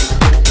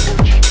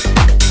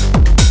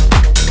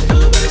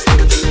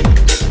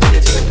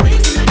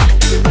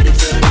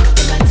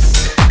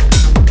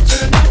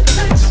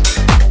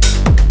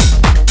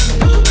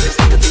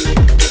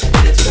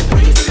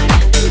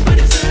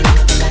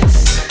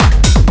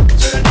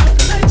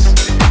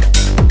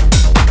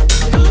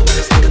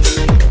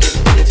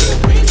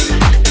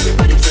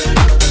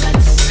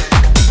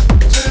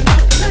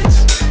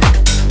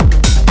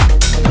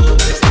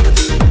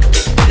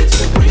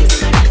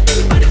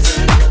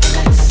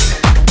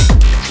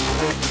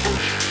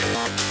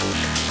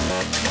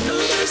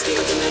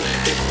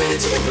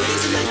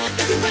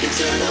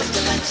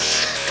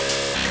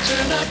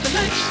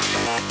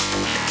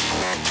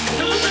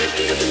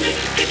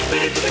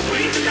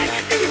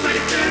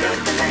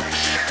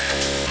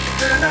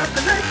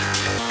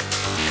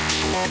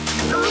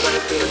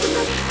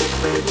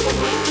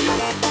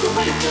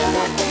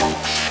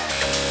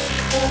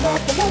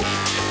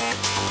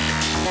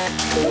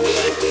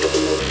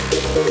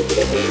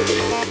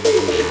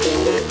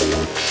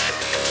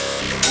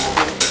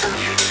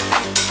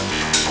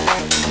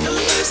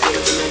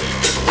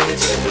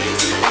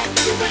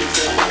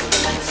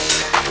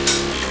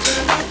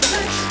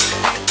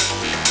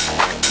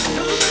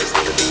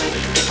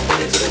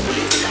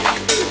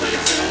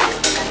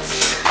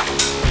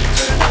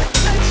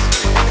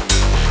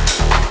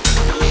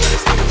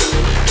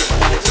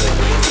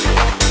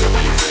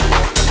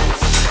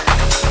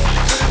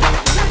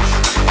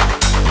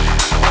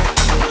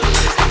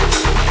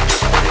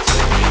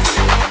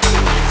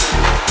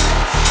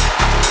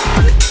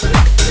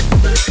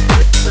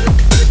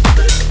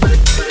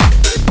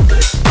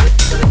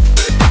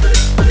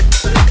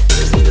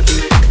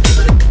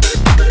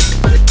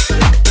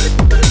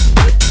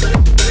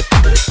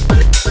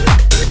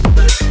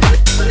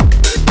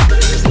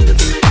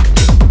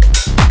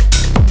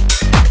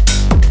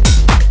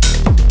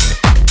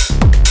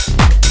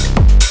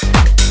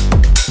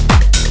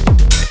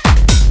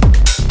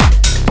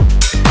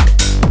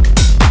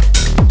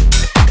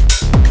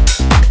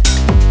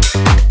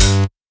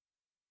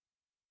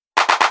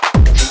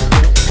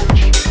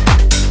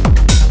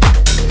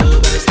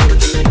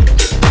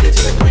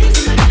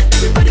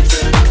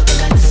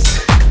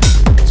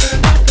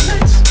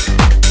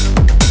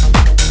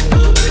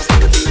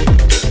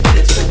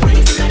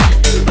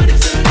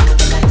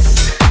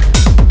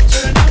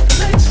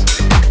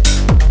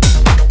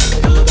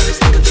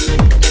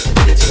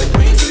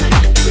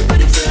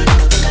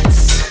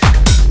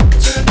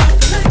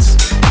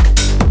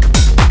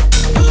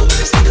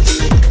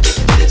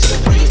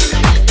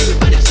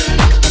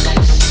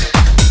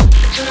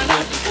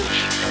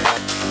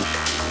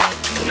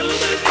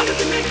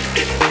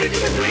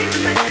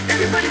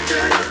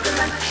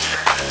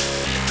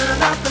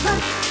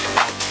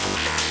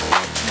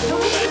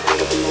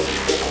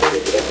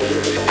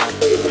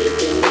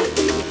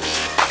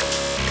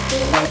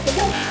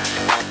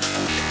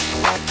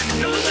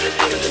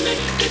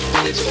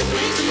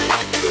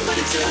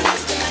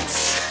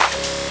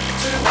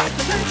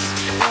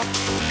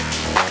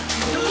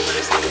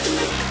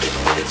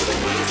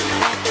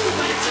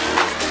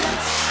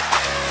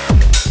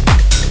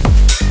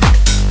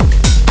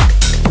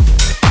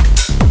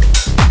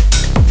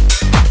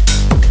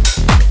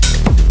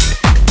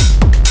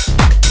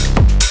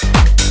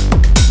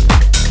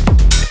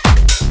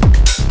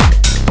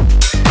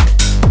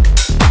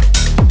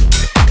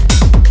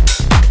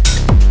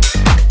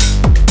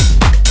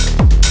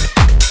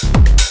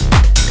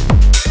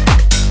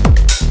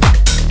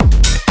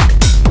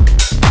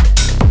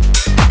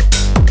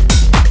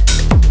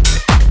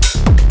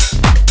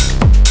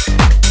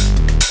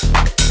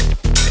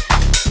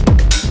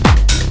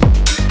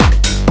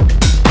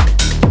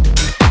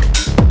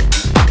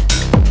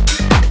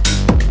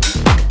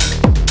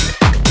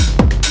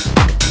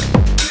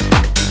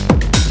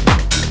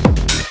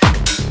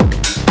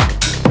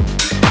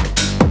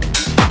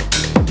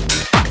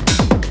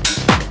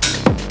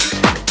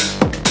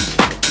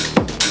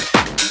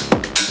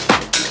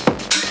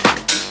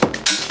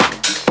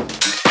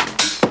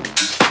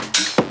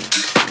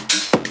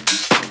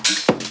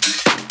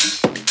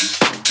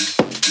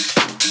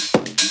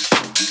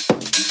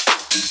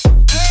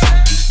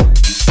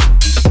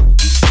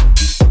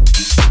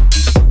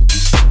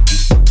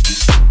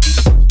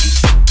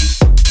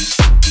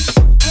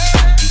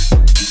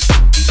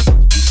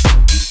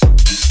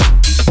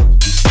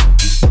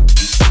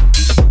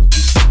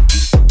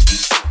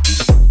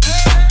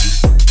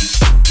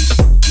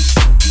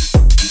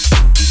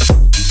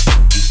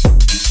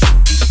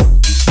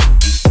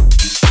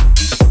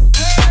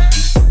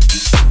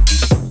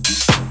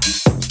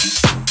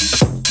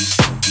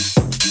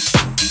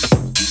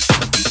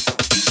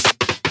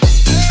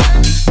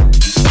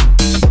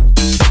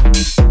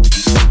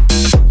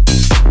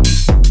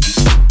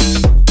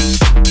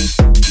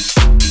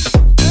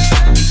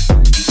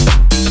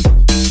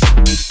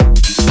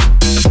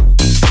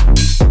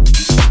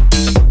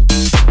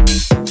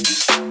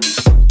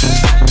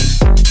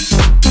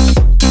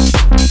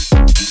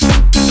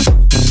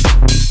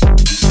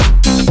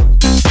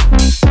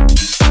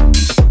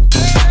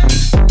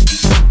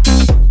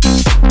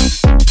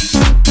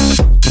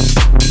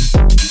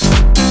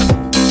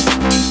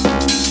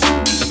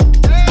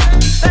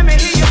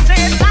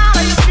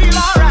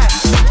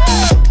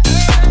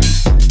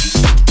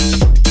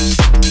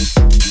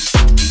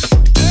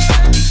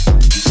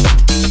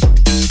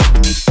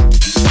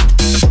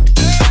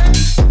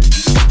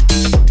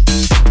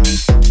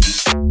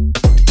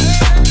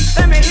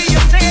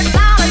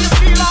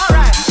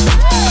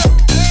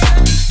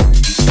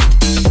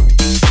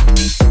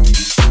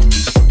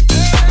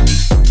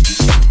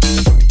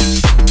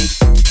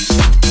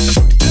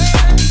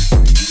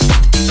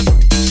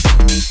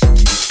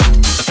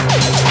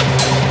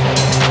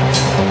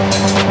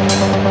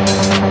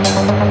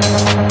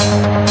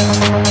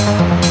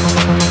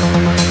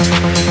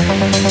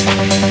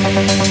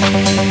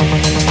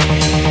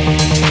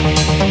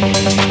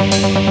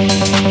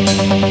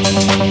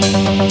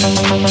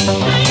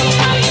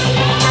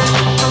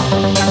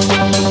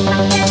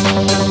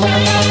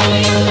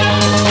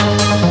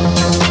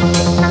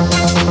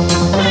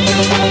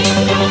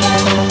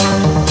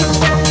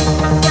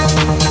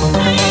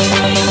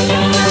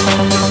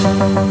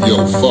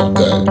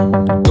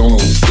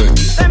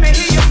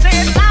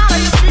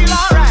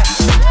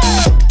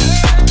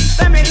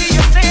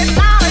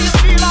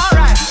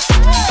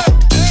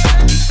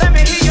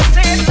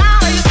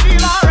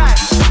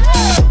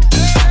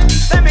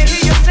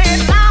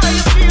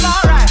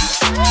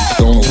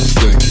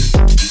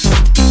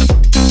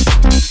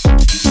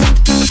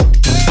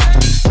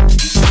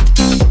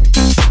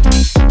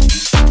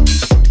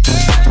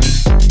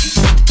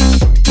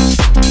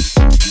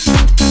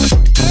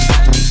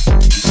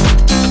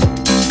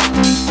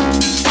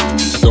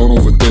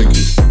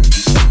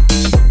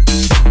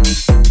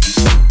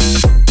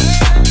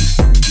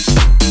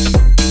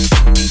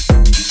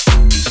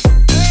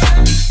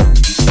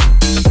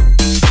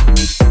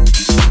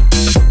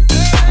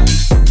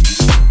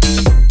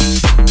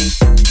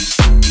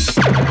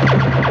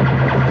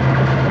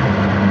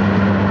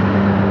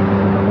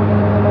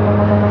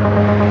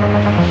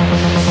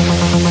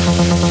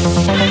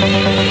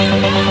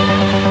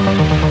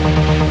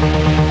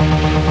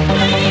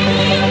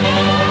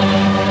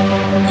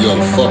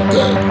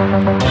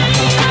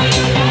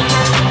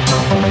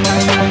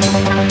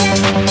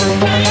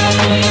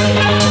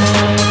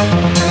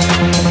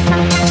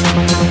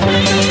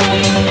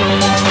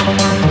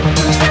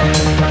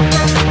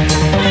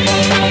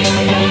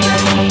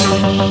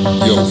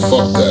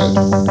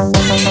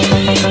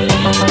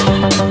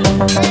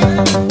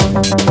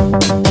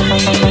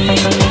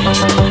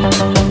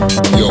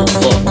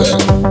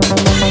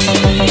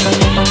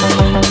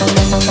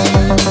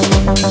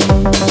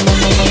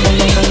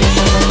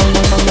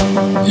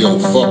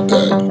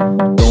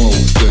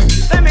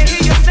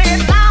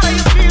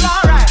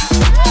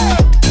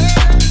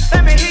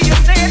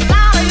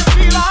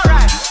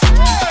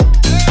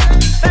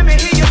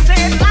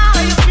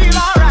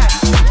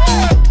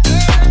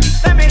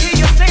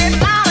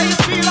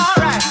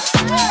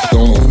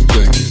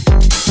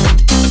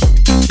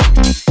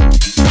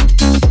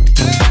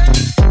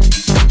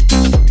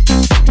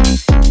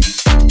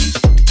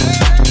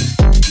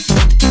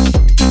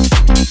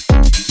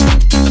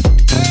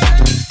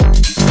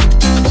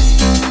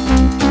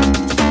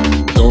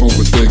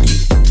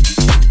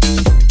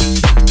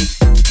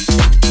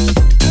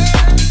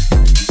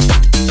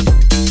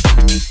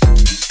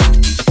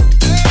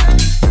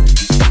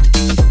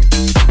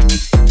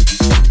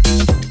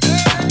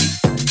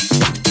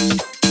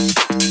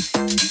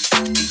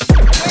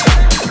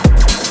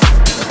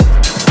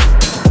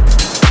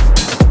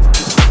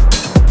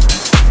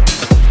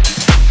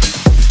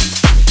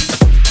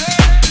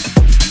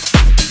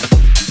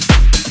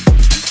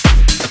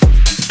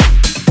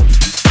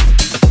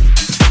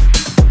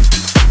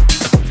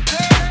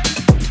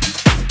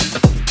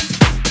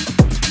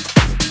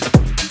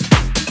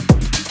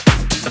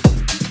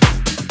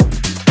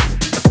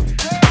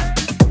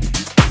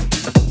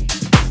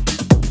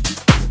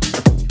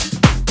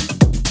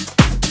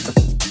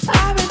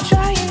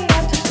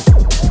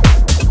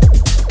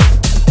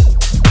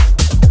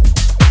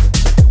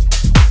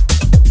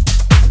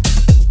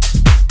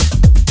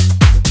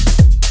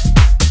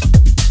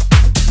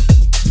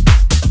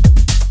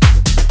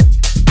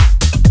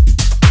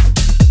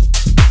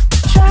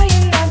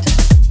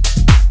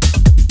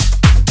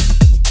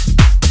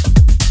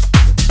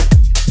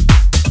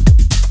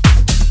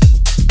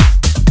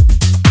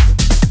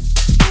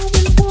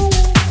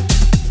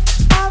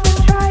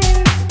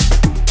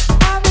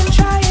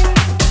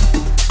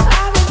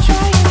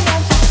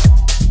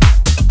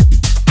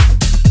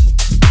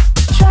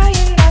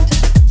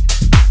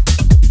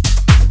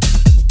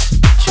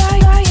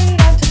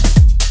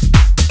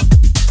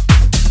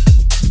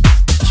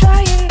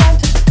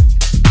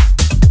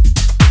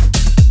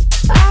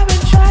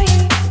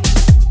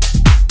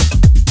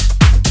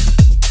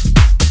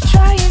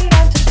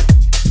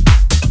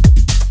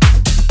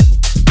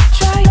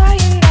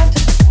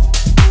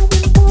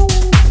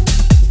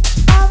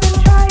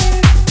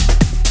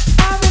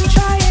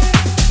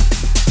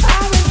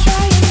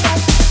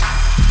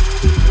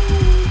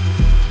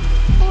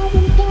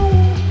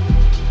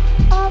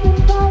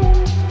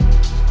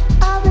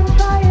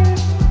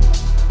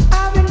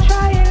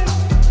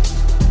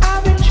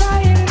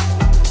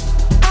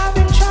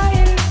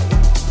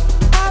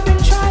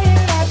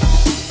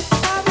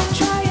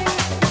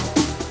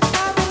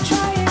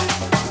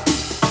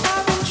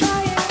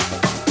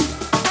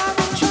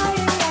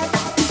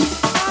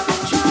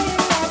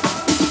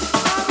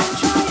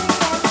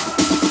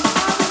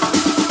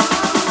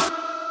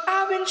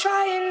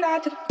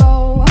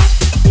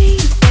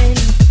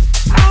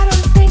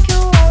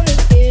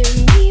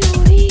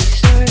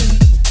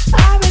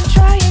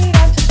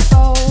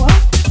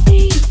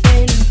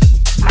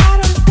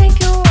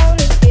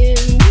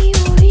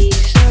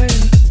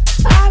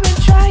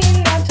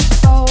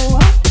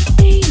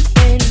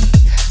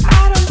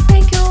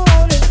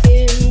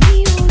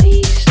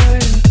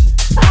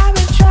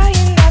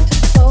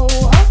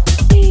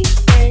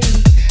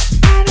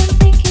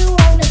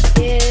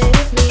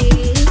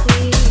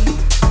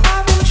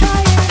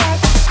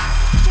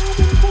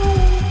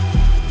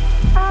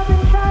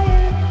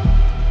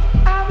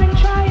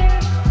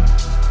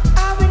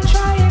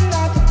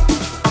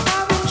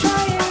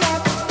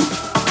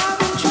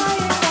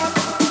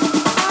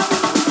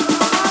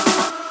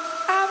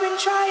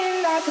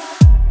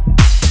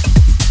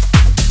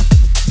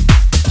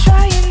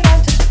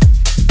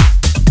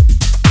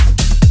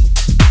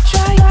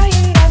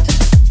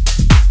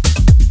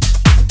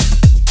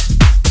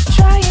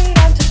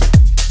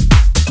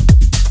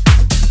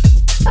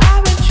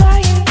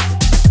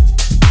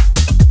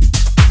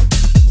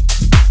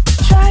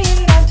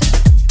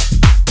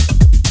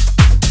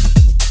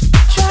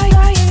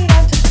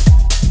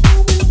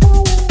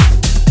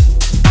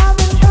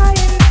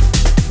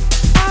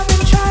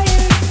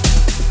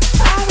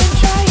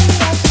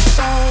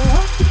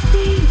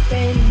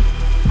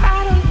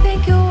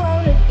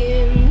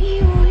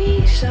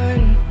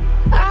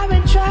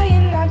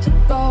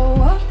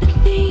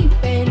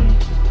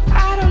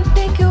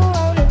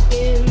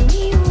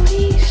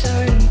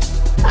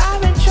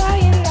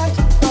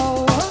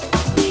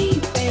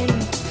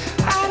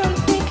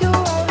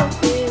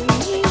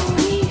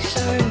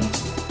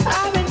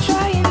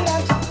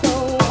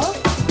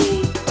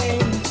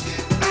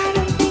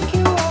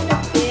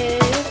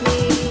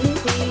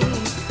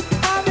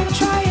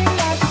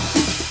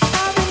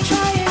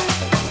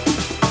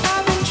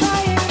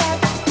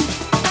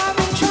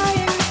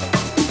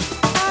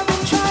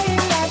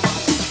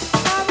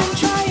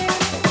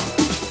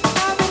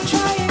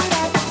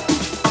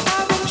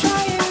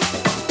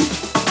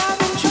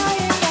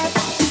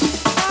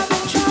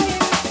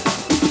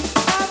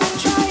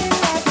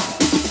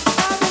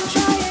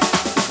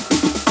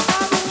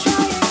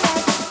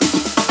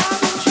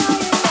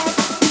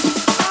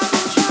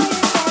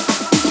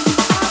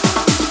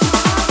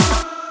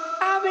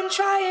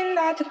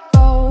 got to go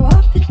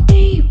off the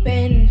deep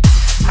end.